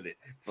killing it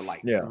for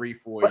 3-4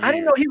 years. I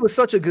didn't know he was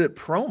such a good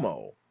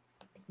promo.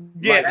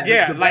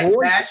 Yeah, like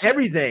voice, passion,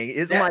 everything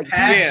is like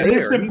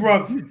listen,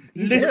 bruv.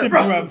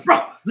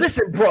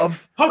 Listen,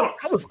 bruv. Hold on.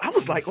 I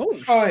was like,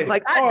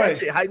 that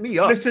shit hyped me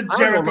up. Listen,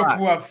 Jericho,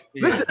 bruv.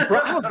 Listen, bro.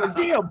 I was like,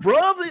 yeah,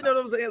 bruv. You know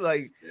what I'm saying?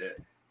 Like,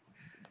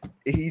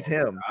 he's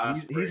him.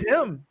 He's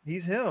him.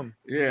 He's him.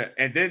 Yeah,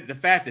 and then the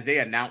fact that they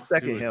announced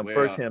second him,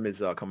 first him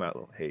is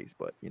Carmelo Hayes,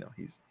 but you know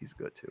he's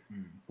good too.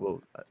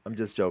 Well, I'm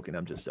just joking. He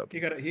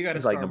got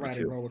to start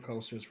riding roller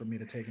coasters for me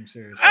to take him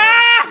seriously.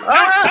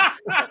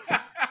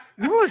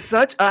 You are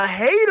such a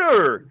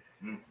hater.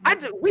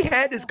 We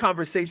had this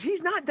conversation.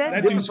 He's not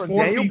that different from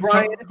Daniel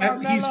Bryan.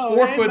 He's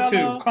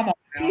 4'2". Come on.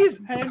 Hey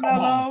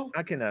Melo.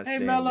 I cannot. Hey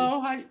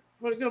Melo.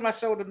 Get on my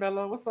shoulder,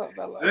 Melo. What's up,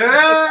 Melo?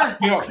 I'm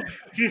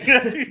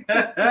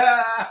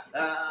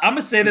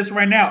gonna say this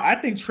right now. I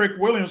think Trick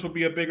Williams will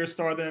be a bigger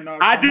star than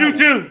I do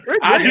too.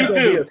 I do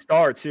too. Be a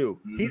star too.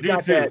 He's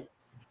got that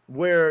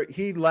where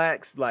he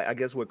lacks, like I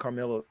guess what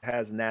Carmelo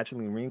has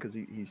naturally in ring because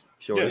he's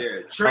short.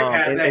 Yeah, Trick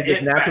has that.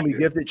 And naturally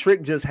gifted.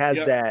 Trick just has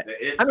that.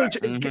 I mean,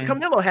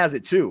 Carmelo has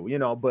it too, you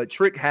know, but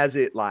Trick has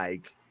it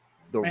like.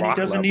 And he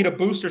doesn't need a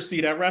booster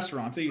seat at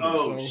restaurants either.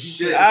 Oh, so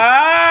shit.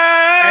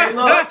 Hey,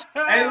 look.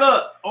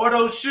 Or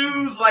those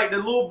shoes like the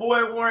little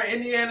boy wore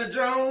Indiana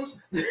Jones.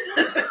 Or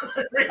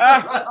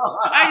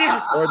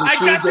the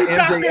shoes that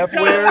MJF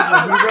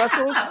wears when he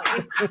wrestles.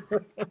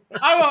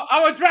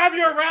 I will drive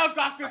you around,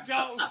 Dr.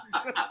 Jones.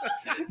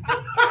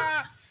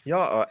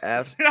 Y'all are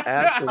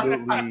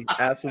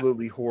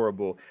absolutely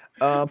horrible.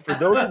 For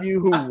those of you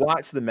who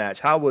watched the match,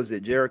 how was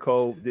it?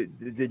 Jericho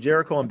did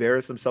Jericho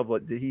embarrass himself?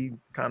 Like, did he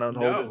kind of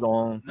hold his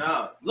own?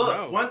 No.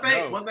 Look, one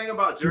thing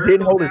about Jericho. He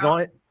didn't hold his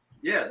own.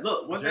 Yeah,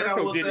 look, one Jericho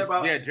thing I will say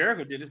about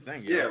Jericho did his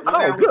thing. Yeah, one thing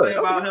I will say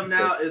about him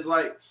now is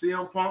like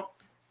CM Punk.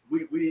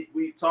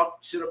 We talk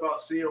shit about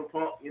CM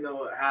Punk, you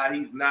know, how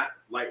he's not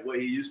like what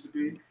he used to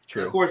be.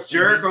 True. Of course,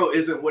 Jericho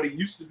isn't what he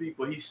used to be,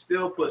 but he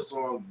still puts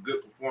on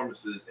good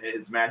performances, and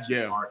his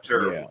matches aren't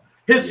terrible. Yeah.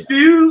 His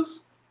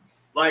feuds,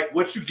 like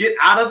what you get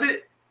out of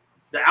it,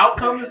 the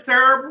outcome is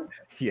terrible.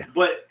 Yeah.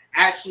 But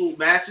actual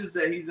matches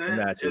that he's in, he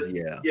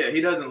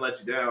doesn't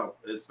let you down,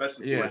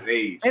 especially for his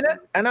age.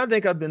 And I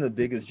think I've been the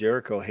biggest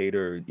Jericho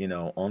hater, you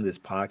know, on this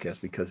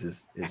podcast because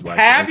his wife is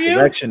an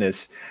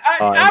insurrectionist.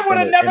 I would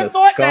have never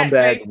thought scumbag,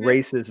 that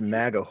racist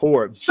MAGA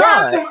whore.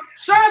 Shine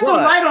some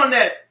light on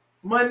that,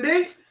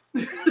 Monday.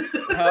 But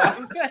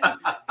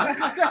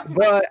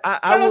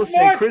I will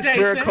say Chris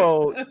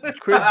Jericho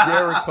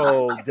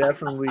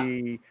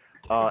definitely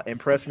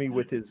impressed me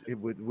with his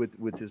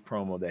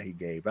promo that he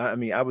gave. I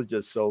mean, I was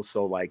just so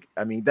like,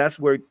 I mean, that's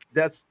what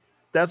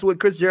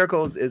Chris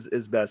Jericho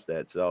is best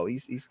at. So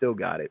he's still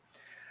got it.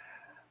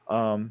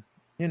 You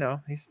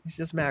know, he's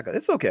just MAGA.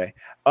 It's okay.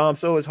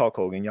 So is Hulk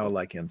Hogan. Y'all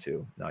like him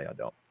too. No, y'all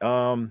don't.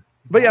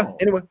 But yeah,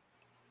 anyway.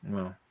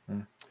 Well,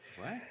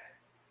 what?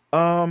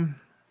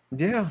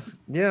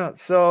 Yeah.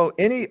 So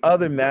any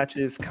other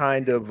matches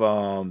kind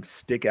of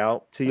stick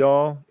out to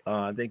y'all?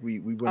 I think we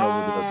went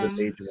over the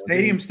major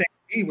Stadium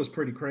Stampede was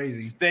pretty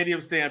crazy.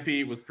 Stadium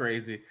Stampede was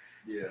crazy.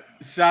 Yeah.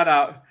 Shout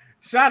out,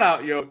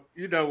 yo.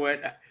 You know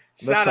what?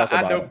 Shout out.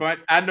 I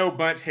know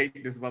Bunch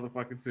hate this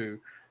motherfucker too.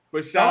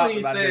 But shout out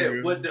to my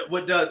dude. With the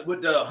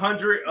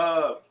 100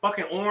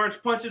 fucking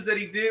orange punches that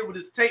he did with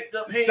his taped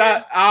up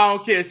hand. I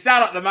don't care.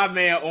 Shout out to my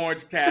man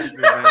Orange Cassidy.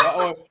 Man.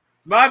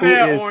 My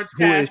man Orange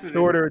Cassidy is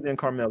shorter than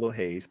Carmelo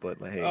Hayes, but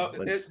hey,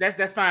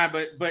 that's fine.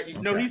 But you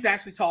know he's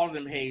actually taller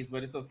than Hayes,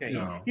 but it's okay.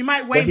 No. He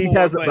might weigh more. He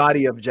has the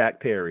body of Jack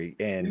Perry,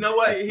 and you know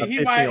what?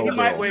 He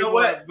might weigh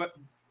more, but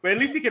at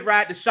least he could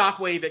ride the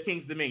shockwave at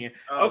King's Dominion.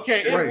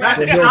 Okay, he'll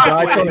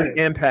die from an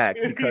impact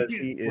because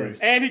he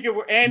is, and he can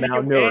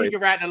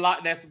ride the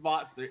Loch Ness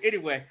Monster.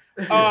 Anyway,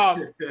 is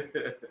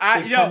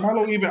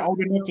Carmelo even old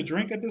enough to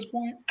drink at this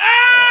point?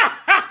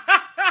 I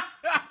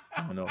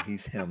don't know.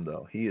 He's him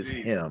though. He is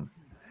him.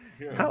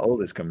 Yeah. How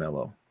old is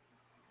Carmelo?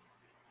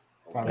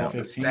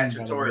 Probably 15.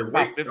 Statutory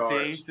about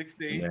 15,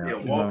 16. Yeah,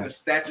 walking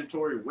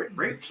statutory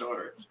rape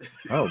charge.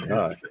 Oh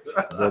God.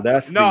 Well,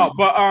 that's I'm not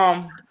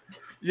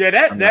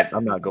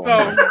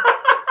going there.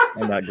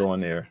 I'm not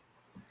going there.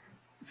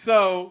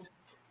 So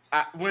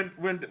when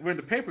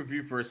the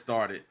pay-per-view first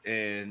started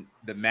and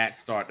the match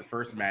started, the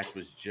first match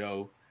was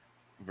Joe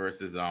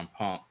versus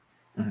Punk.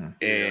 Mm-hmm.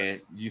 And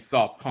you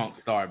saw Punk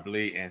start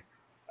bleeding.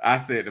 I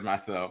said to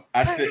myself,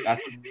 I said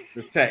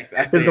the text.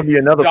 I said, there's gonna be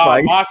another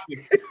fight.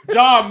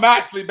 John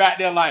Moxley back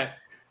there like,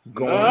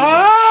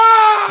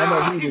 I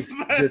know he was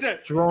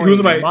destroying. He was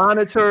like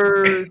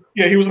monitors.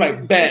 Yeah, he was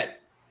like bet.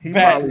 He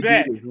probably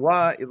did.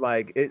 Why?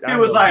 Like it, he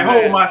was like,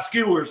 hold my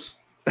skewers.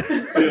 He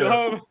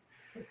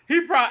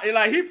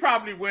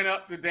probably went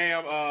up to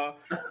damn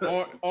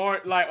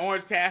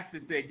Orange Cassidy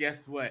and said,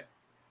 guess what?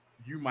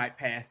 You might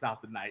pass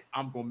out tonight.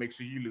 I'm gonna make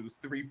sure you lose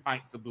 3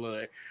 pints of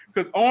blood.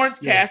 Because Orange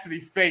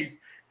Cassidy's face,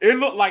 it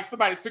looked like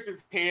somebody took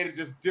his hand and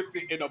just dipped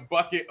it in a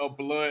bucket of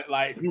blood.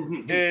 Like,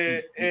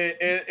 and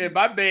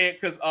my bad,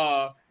 because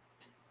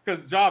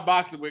John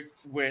Moxley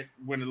went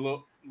a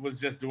little was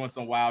just doing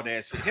some wild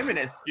ass shit. Him and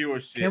that skewer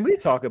shit. Can we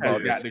talk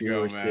about that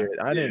skewer shit?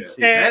 I didn't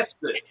see that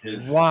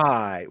shit.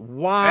 Why?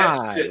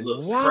 That shit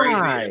looks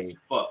crazy as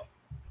fuck.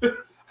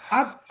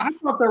 I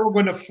thought they were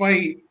going to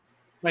fight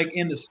like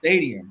in the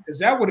stadium because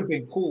that would have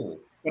been cool.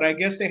 But I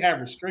guess they have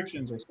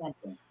restrictions or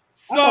something.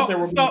 I thought they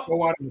were going to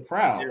go out in the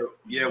crowd.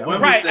 Yeah,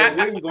 Wemby said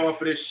we ain't going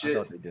for this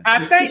shit.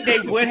 I think they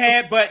would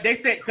have, but they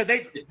said because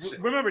they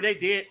remember they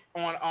did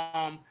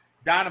on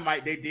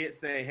Dynamite. They did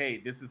say, "Hey,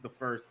 this is the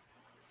first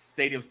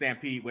stadium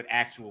stampede with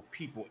actual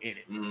people in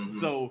it." Mm-hmm.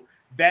 So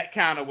that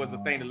kind of was a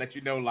thing to let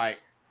you know, like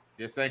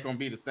this ain't gonna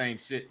be the same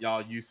shit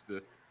y'all used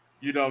to.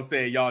 You know what I'm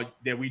saying? Y'all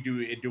that we do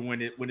it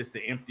doing it when it's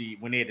the empty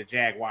when they're at the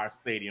Jaguar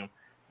Stadium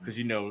because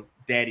you know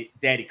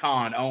Daddy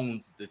Khan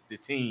owns the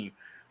team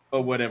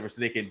or whatever,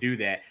 so they can do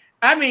that.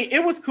 I mean,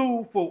 it was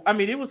cool for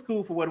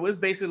what it was.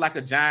 Basically like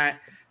a giant,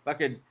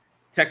 like a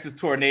Texas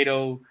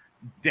tornado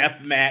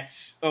death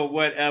match or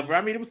whatever.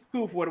 I mean, it was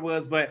cool for what it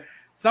was, but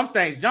some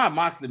things, John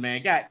Moxley,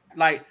 man, got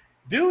like,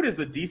 dude is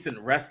a decent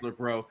wrestler,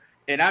 bro.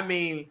 And I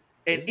mean,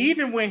 and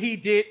even when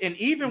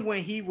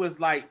he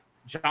was like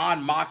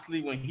John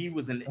Moxley, when he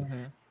was in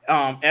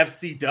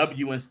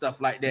FCW and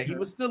stuff like that, he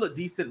was still a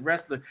decent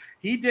wrestler.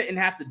 He didn't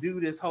have to do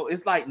this whole.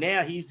 It's like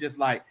now he's just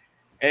like,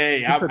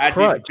 hey, I did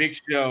the big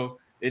show.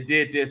 It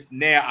did this.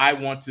 Now I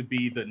want to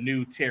be the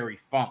new Terry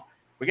Funk.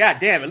 But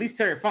goddamn, at least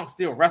Terry Funk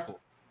still wrestled.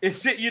 It's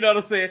shit, you know what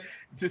I'm saying?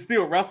 To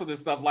still wrestle and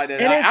stuff like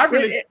that.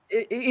 And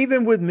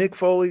even with Mick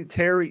Foley,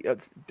 Terry,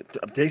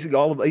 basically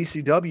all of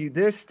ACW,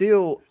 there's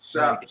still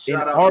shout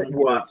out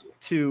artwork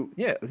to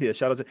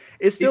shout out to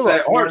it's still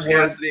an Orange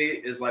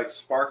Cassidy is like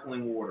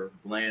sparkling water,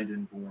 bland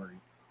and boring.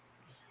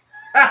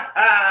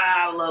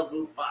 I love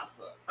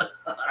Mufasa.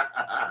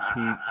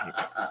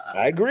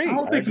 I agree. I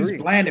don't think he's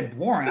bland and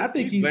boring. I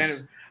think he's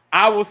bland.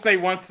 I will say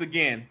once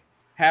again,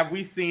 have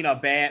we seen a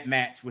bad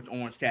match with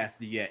Orange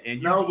Cassidy yet?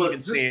 And you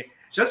even said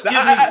just give me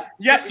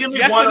yes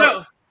or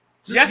no.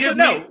 Yes or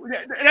no.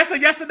 That's a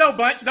yes or no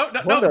bunch. No.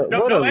 I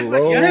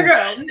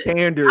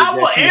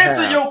will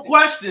answer your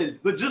question,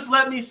 but just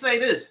let me say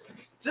this.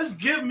 Just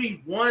give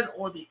me one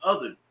or the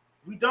other.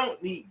 We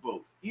don't need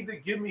both. Either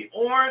give me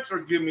Orange or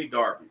give me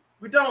Darby.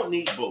 We don't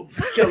need both.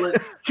 Killing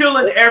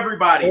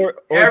everybody.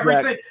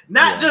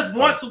 Not just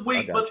once a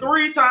week, but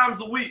 3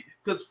 times a week.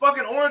 Because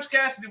fucking Orange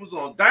Cassidy was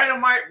on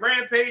Dynamite,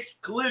 Rampage,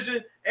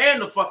 Collision,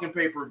 and the fucking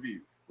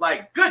pay-per-view.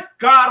 Like, good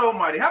God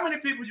almighty. How many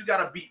people you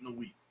got to beat in a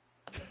week?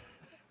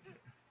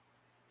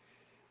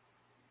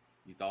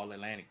 He's all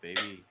Atlantic,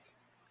 baby.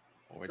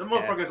 The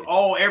motherfucker's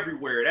all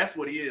everywhere. That's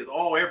what he is.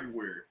 All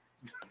everywhere.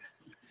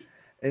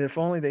 And if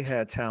only they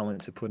had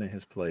talent to put in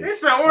his place. He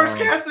said Orange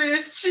Cassidy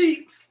his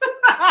cheeks.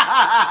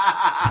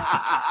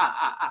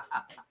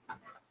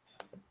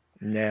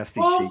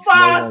 Nasty cheeks.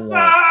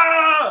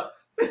 No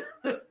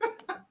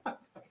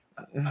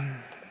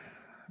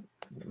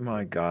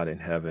My God in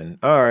heaven.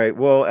 All right.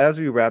 Well, as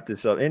we wrap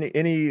this up,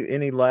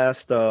 any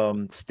last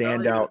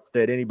standouts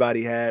that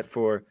anybody had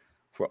for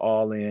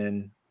All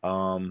In?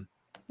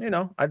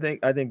 I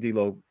think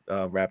D-Lo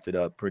wrapped it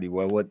up pretty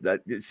well.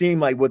 It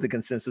seemed like what the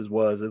consensus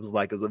was. It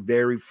was a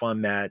very fun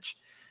match.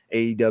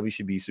 AEW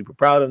should be super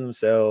proud of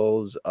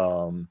themselves.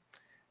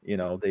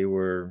 They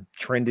were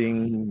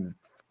trending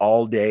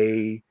all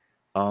day.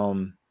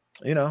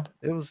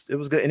 It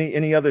was good.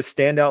 Any other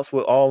standouts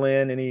with All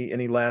In?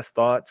 Any last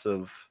thoughts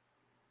of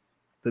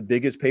the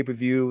biggest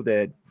pay-per-view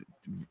that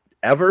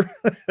ever?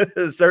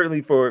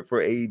 Certainly for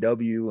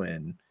AEW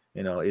and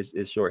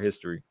its short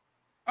history.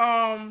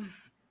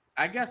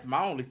 I guess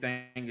my only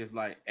thing is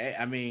like,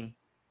 I mean,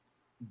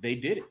 they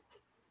did it.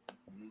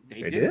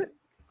 They did it.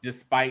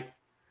 Despite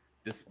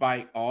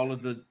all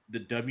of the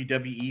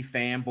WWE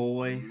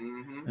fanboys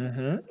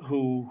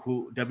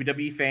who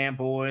WWE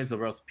fanboys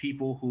or else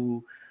people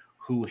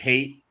who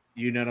hate,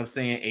 you know what I'm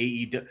saying,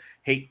 AEW,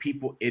 hate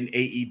people in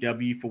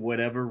AEW for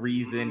whatever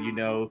reason,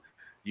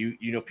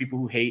 people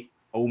who hate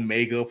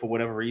Omega for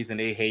whatever reason,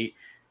 they hate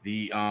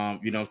the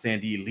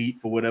the Elite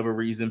for whatever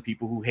reason,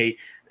 people who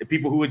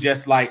are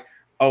just like,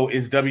 oh,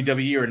 it's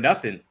WWE or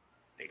nothing.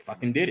 They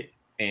fucking did it.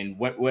 And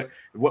what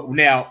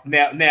now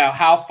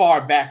how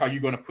far back are you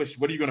going to push?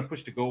 What are you going to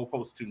push the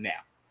goalpost to now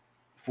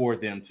for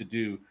them to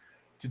do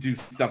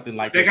something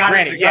like this?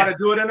 They got to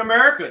do it in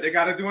America. They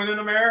got to do it in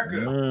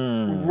America.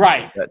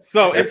 Right.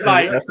 So it's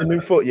like that's the new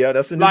foot. Yeah,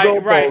 that's the new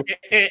goalpost. Right.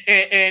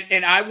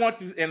 And I want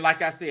to, and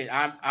like I said,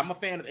 I'm a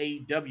fan of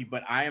AEW,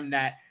 but I am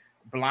not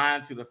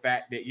blind to the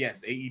fact that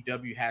yes,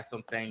 AEW has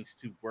some things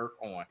to work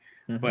on.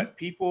 But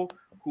people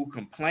who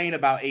complain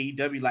about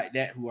AEW like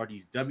that, who are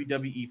these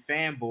WWE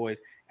fanboys,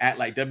 act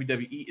like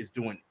WWE is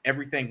doing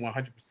everything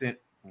 100%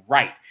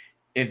 right,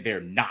 and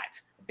they're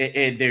not.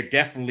 And they're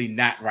definitely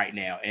not right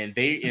now. And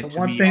the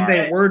one thing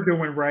they were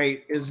doing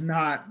right is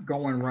not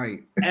going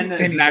right. And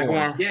it's not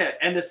going. Yeah.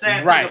 And the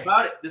sad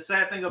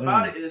thing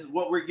about it is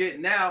what we're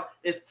getting now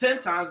is 10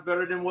 times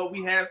better than what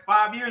we had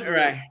 5 years ago.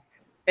 Right.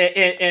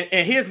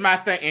 And here's my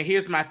thing. And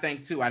here's my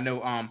thing too. I know,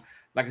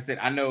 like I said,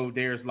 I know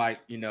there's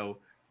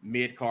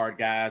mid-card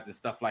guys and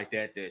stuff like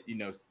that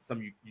some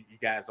of you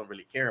guys don't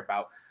really care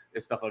about.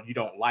 it's stuff you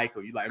don't like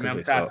or you like. Man,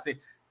 I'm tired of saying.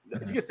 You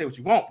can say what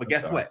you want, but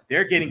guess what?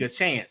 They're getting a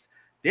chance.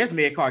 There's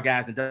mid card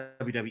guys in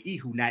WWE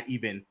who not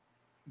even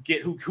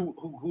get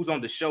who's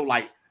on the show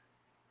like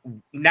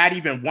not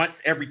even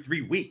once every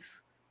 3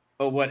 weeks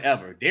or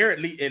whatever. They're at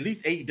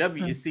least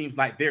AEW. It seems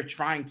like they're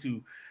trying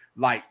to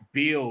like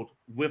build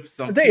with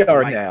some. They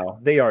are now.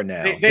 They're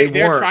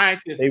trying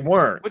to. They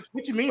weren't.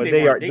 What you mean?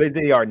 They are.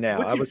 They are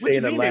now. I would say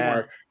in the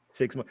last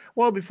 6 months.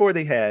 Well, before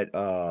they had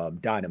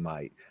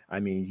Dynamite. I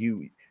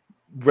mean,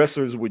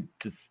 wrestlers would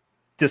just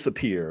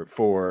disappear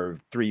for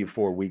 3 or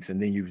 4 weeks,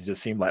 and then you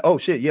just seem like, oh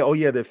shit,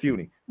 yeah, they're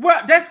feuding.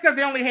 Well, that's because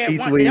they only had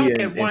one. They only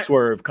had one. And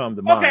Swerve come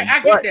to mind. Okay, I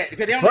get that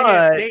because they only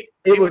had.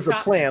 It was a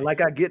plan.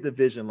 Like I get the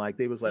vision. Like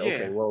they was like,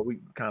 okay, well, we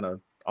kind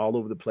of all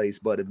over the place,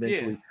 but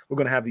eventually we're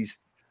gonna have these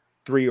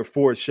 3 or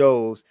 4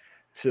 shows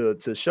to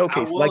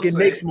showcase. Like it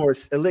makes a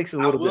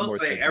little bit more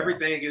sense.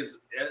 Everything is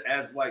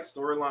as like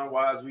storyline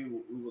wise, we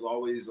was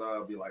always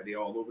be like they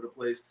all over the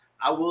place.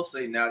 I will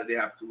say now that they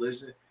have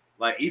Collision.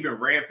 Like even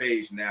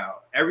Rampage now,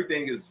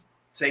 everything is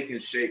taking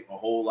shape a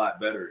whole lot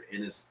better,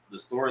 and the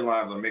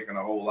storylines are making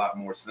a whole lot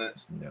more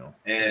sense.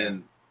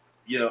 And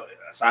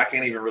so I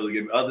can't even really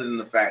give other than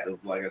the fact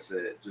of like I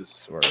said, just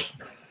Swerve.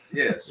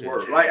 Yeah,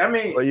 Swerve. Like I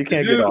mean, well, you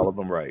can't get all of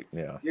them right.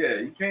 Yeah,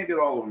 you can't get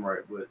all of them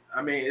right. But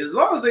I mean, as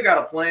long as they got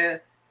a plan,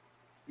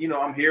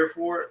 I'm here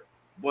for it.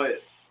 But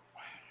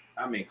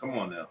I mean, come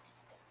on now.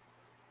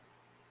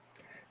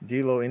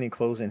 D-Lo, any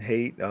closing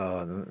hate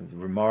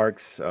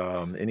remarks?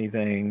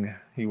 Anything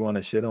you want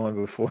to shit on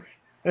before?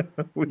 I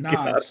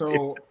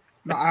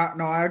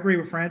agree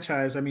with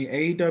franchise. I mean,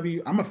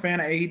 AEW. I'm a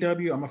fan of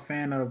AEW. I'm a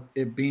fan of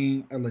it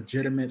being a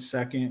legitimate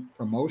second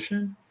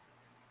promotion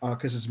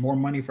because it's more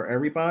money for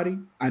everybody.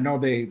 I know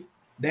they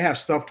have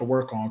stuff to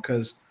work on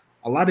because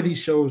a lot of these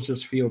shows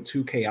just feel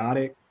too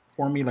chaotic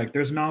for me. Like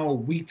there's no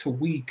week to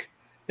week.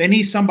 They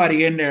need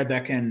somebody in there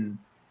that can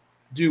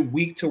do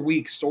week to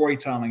week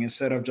storytelling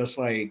instead of just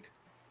like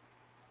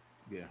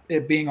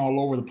it being all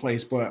over the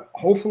place. But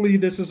hopefully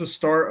this is a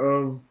start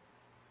of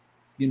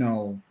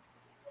a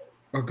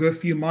good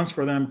few months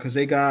for them because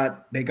they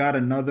got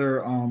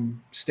another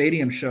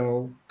stadium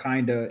show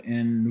kind of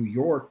in New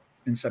York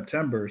in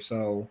September.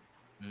 So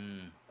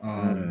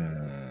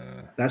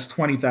that's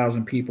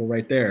 20,000 people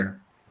right there.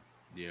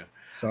 Yeah.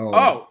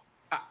 So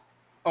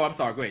I'm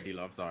sorry. Go ahead,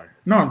 D-Lo. I'm sorry.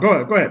 No,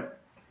 go ahead.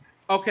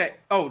 Okay.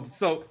 Oh,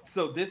 so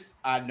this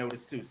I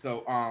noticed too.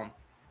 So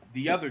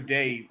the other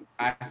day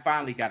I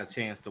finally got a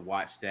chance to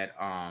watch that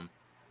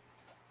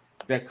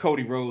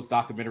Cody Rhodes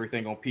documentary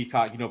thing on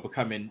Peacock,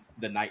 becoming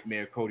the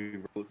Nightmare Cody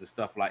Rhodes and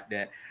stuff like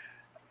that.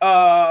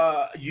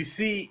 You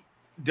see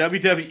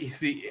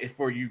WWE,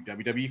 for you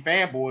WWE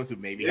fanboys who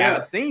maybe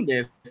haven't seen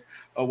this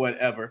or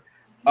whatever,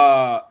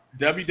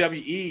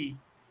 WWE,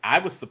 I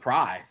was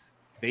surprised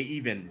they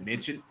even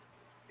mentioned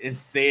and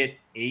said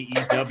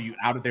AEW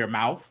out of their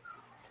mouth.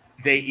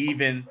 They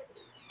even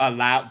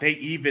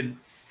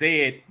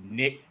said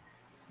Nick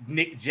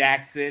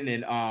Jackson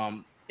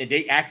and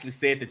they actually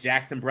said the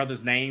Jackson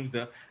brothers' names,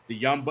 the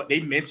young, but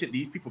they mentioned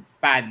these people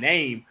by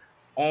name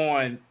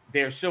on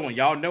their show, and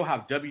y'all know how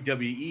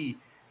WWE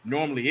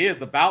normally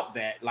is about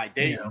that. Like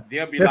they'll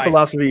be their like,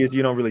 philosophy is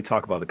you don't really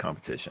talk about the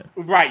competition,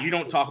 right? You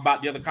don't talk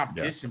about the other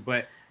competition,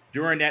 but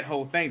during that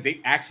whole thing,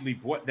 they actually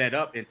brought that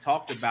up and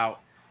talked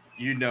about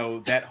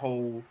that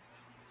whole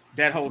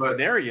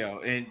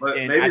scenario, and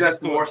maybe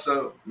that's more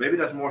so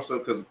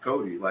because of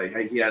Cody. Like,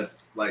 hey, he has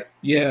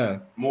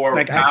more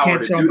like power I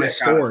can't to tell do my that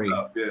story.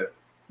 Kind of stuff.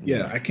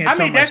 I can't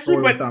tell my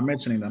story without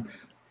mentioning them.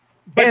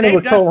 But and it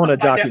was told on a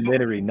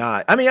documentary,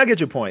 not. I mean, I get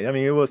your point. I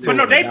mean, it was. But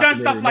no, they've done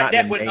stuff like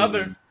that with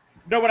other.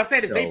 No, what I'm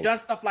saying is they've done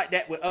stuff like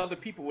that with other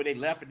people where they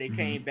left and they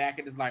came back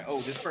and it's like,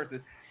 oh, this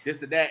person,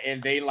 this and that,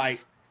 and they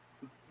like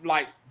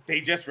they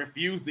just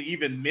refuse to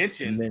even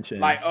mention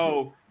like,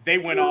 oh, they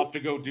went off to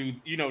go do,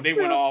 they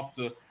went off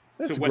to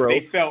what they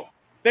felt.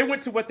 They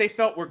went to what they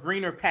felt were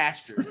greener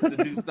pastures to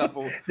do stuff.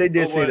 They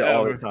did say that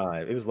all the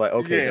time. It was like,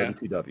 okay,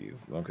 WCW,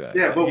 okay.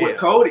 Yeah, but with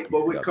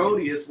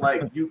Cody, it's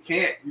like you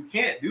can't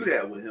do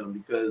that with him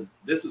because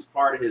this is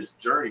part of his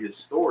journey, his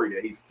story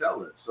that he's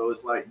telling. So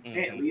it's like you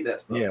can't leave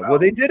that stuff. Yeah, out. Well,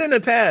 they did in the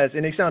past,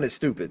 and they sounded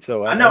stupid.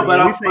 So I know, but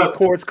at least they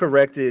course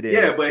corrected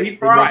it. But he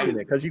probably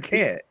because you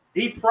can't.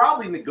 He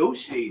probably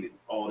negotiated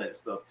all that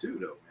stuff too,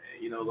 though.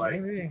 I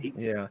mean,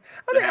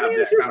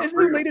 it's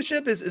new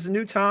leadership. It's a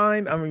new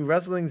time. I mean,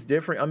 wrestling's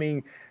different. I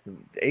mean,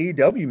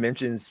 AEW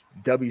mentions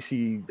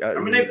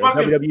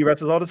WWE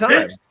wrestlers all the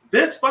time.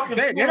 Vince fucking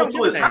went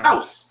to his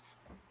house.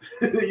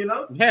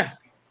 Yeah.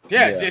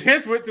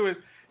 Vince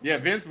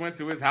went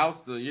to his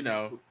house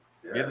to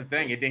get the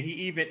thing, and then he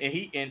even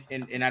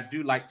and I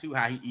do like too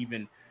how he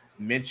even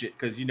mentioned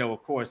because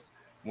of course.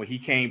 When he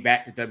came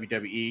back to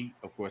WWE,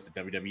 of course,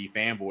 the WWE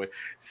fanboy,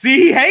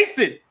 he hates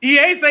it. He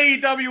hates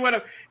AEW with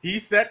him. He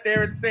sat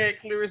there and said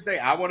clear as day,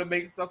 I want to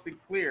make something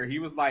clear. He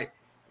was like,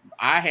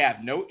 I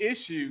have no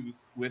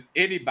issues with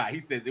anybody. He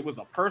says it was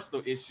a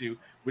personal issue,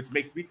 which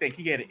makes me think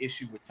he had an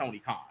issue with Tony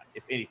Khan.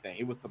 If anything,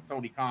 it was some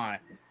Tony Khan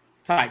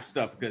type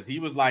stuff because he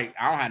was like,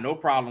 I don't have no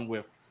problem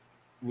with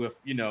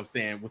with you know what I'm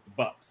saying with the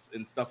Bucks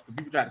and stuff.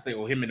 People try to say,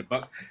 "Oh, him and the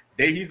Bucks."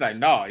 He's like,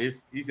 "No, he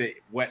said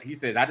what he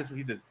says.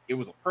 He says it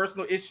was a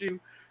personal issue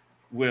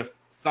with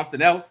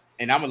something else,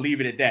 and I'm gonna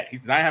leave it at that." He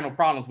says, "I have no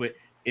problems with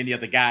any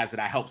of the guys that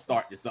I helped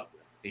start this up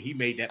with," and he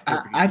made that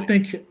perfectly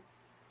clear.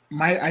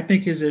 I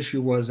think his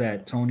issue was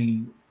that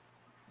Tony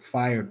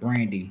fired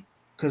Brandy,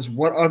 because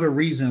what other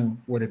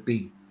reason would it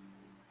be?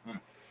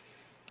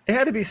 It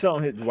had to be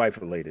something his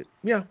wife related,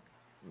 yeah,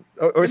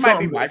 or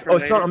something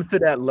to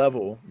that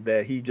level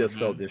that he just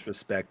felt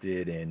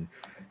disrespected, and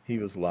he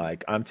was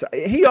like,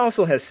 he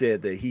also has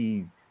said that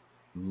he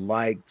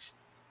liked,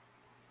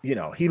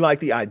 he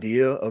liked the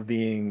idea of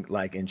being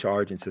like in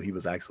charge until he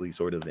was actually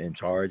sort of in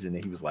charge, and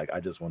then he was like, I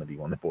just want to be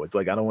one of the boys.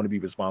 Like, I don't want to be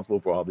responsible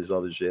for all this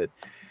other shit,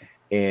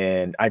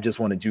 and I just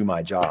want to do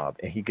my job.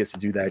 And he gets to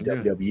do that.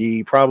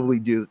 WWE probably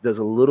does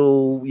a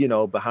little,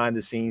 behind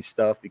the scenes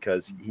stuff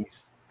because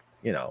he's,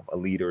 a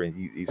leader and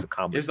he's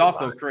accomplished. It's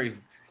also crazy.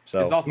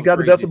 So he got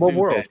the best of both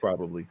worlds,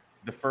 probably.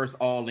 The first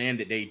All In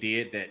that they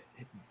did, that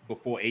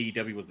before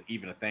AEW was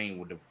even a thing,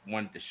 with the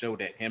one to show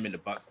that him and the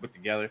Bucks put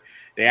together,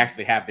 they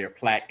actually have their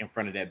plaque in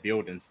front of that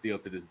building still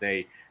to this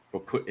day for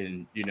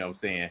putting,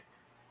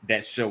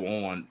 that show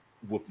on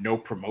with no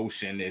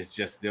promotion. It's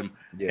just them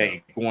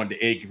going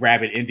to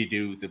grabbing indie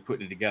dudes and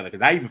putting it together.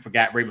 Because I even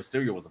forgot Rey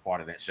Mysterio was a part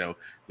of that show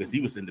because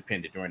he was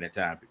independent during that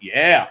time.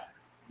 Yeah.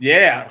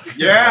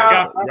 Dude.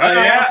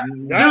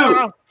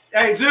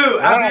 Hey, dude,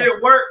 I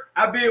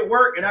be at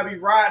work and I be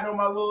riding on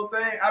my little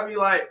thing. I be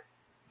like,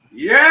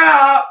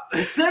 yeah.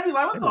 They be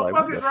like, what the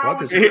fuck is wrong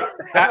with you?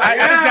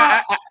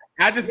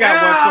 I just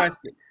got one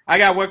question. I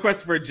got one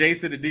question for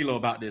Jason and D-Lo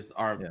about this.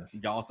 Are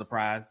y'all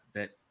surprised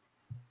that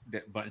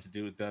bunch of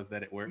dudes does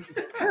that at work?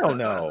 Hell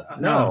no.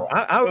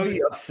 I would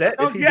be upset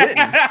if he didn't.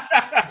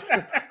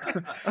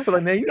 I feel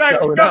like, man, you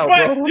selling out,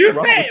 bro. You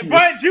said,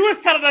 but you was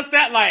telling us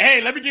that, like, hey,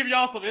 let me give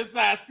y'all some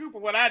inside scoop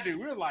of what I do.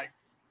 We were like,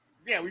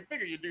 yeah, we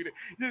figure you do that.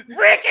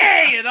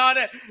 Ricky and all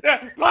that.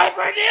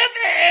 Piper did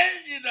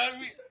it.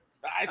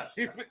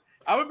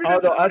 I would be.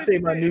 Although I say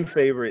my new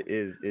favorite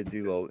is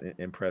D-Lo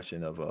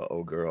impression of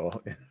old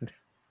girl.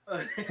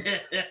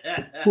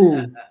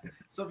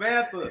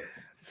 Samantha.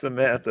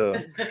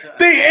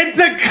 The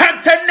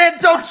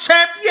Intercontinental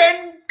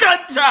Champion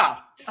Gunter.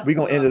 We're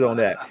going to end it on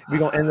that.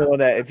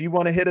 If you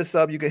want to hit us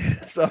up, you can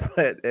hit us up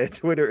at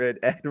Twitter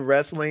at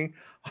Rassling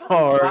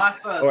or IG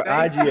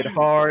at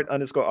hard_r_wrestling,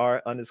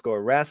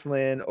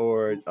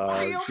 or if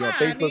you're on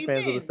Facebook,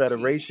 Fans of the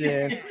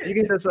Federation. You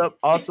can hit us up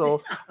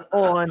also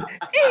on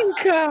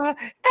Anchor,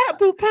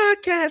 Apple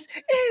Podcasts,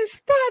 and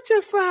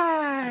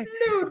Spotify.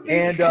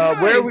 And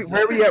where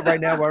are we at right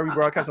now? Where are we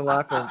broadcasting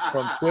live from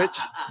Twitch?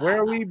 Where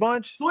are we,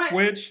 bunch?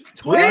 Twitch,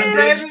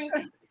 baby.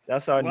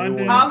 That's our London,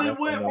 new one.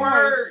 Hollywood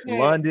word.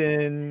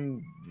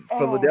 London,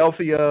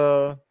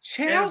 Philadelphia,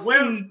 Chelsea,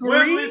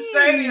 Wembley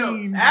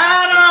Stadium.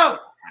 Adam.